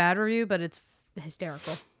necessarily a bad review, but it's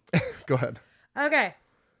hysterical. Go ahead. Okay.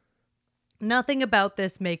 Nothing about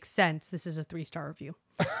this makes sense. This is a 3-star review.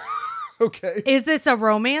 Okay. Is this a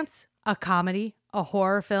romance, a comedy, a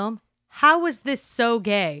horror film? How is this so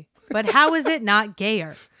gay? But how is it not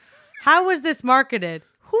gayer? How was this marketed?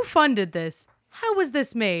 Who funded this? How was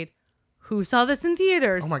this made? Who saw this in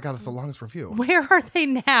theaters? Oh my God, that's the longest review. Where are they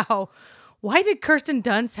now? Why did Kirsten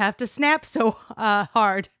Dunst have to snap so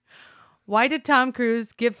hard? Why did Tom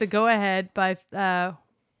Cruise give the go-ahead by...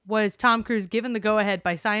 was Tom Cruise given the go-ahead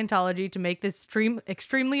by Scientology to make this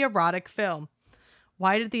extremely erotic film?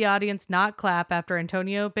 Why did the audience not clap after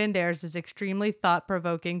Antonio Banderas' extremely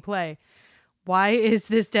thought-provoking play? Why is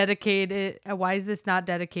this not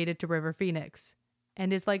dedicated to River Phoenix?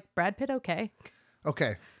 And is Brad Pitt okay?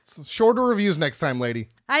 Okay. Shorter reviews next time, lady.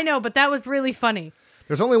 I know, but that was really funny.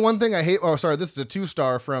 There's only one thing I hate. Oh, sorry. This is a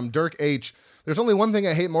 2-star from Dirk H. There's only one thing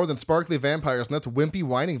I hate more than sparkly vampires, and that's wimpy,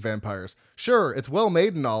 whining vampires. Sure, it's well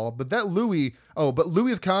made and all, but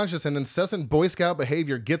Louis's conscious and incessant Boy Scout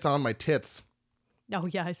behavior gets on my tits. Oh,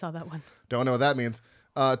 yeah, I saw that one. Don't know what that means.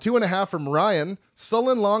 2.5 from Ryan.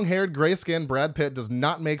 Sullen, long-haired, gray-skinned Brad Pitt does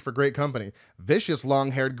not make for great company. Vicious,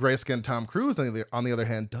 long-haired, gray-skinned Tom Cruise, on the other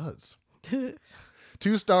hand, does.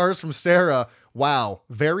 2 stars from Sarah. Wow,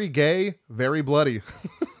 very gay, very bloody.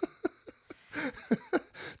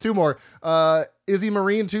 2 more. Izzy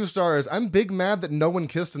Marine, 2 stars. I'm big mad that no one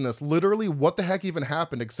kissed in this. Literally, what the heck even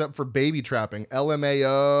happened except for baby trapping?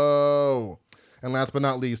 LMAO. And last but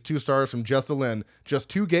not least, 2 stars from Jessa Lynn. Just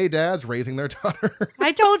 2 gay dads raising their daughter.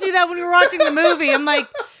 I told you that when we were watching the movie. I'm like,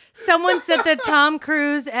 someone said that Tom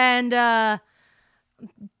Cruise and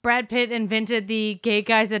Brad Pitt invented the gay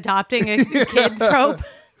guys adopting a kid trope.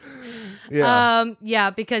 Yeah.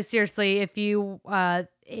 Because seriously, if you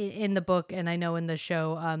in the book and I know in the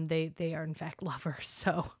show, they are in fact lovers.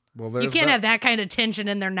 So you can't have that kind of tension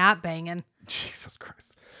and they're not banging. Jesus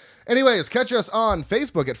Christ. Anyways, catch us on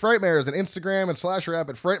Facebook at Frightmares and Instagram and Slasher app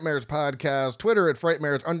at Frightmares Podcast, Twitter at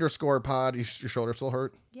Frightmares_pod. Your shoulder still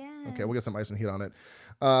hurt? Yeah. Okay, we'll get some ice and heat on it.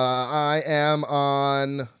 I am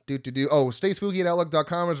on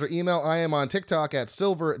stayspooky@outlook.com is our email. I am on TikTok at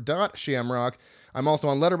silver.shamrock. I'm also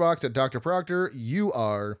on Letterboxd at Dr. Proctor. You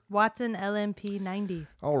are Watson LMP90.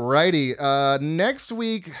 Alrighty. Next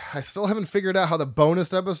week, I still haven't figured out how the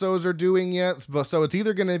bonus episodes are doing yet. So it's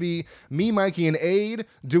either going to be me, Mikey, and Aid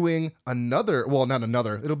doing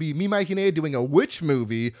it'll be me, Mikey, and Aid doing a witch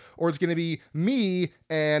movie, or it's going to be me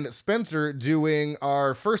and Spencer doing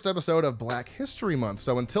our first episode of Black History Month.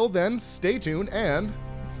 So until then, stay tuned and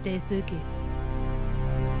stay spooky.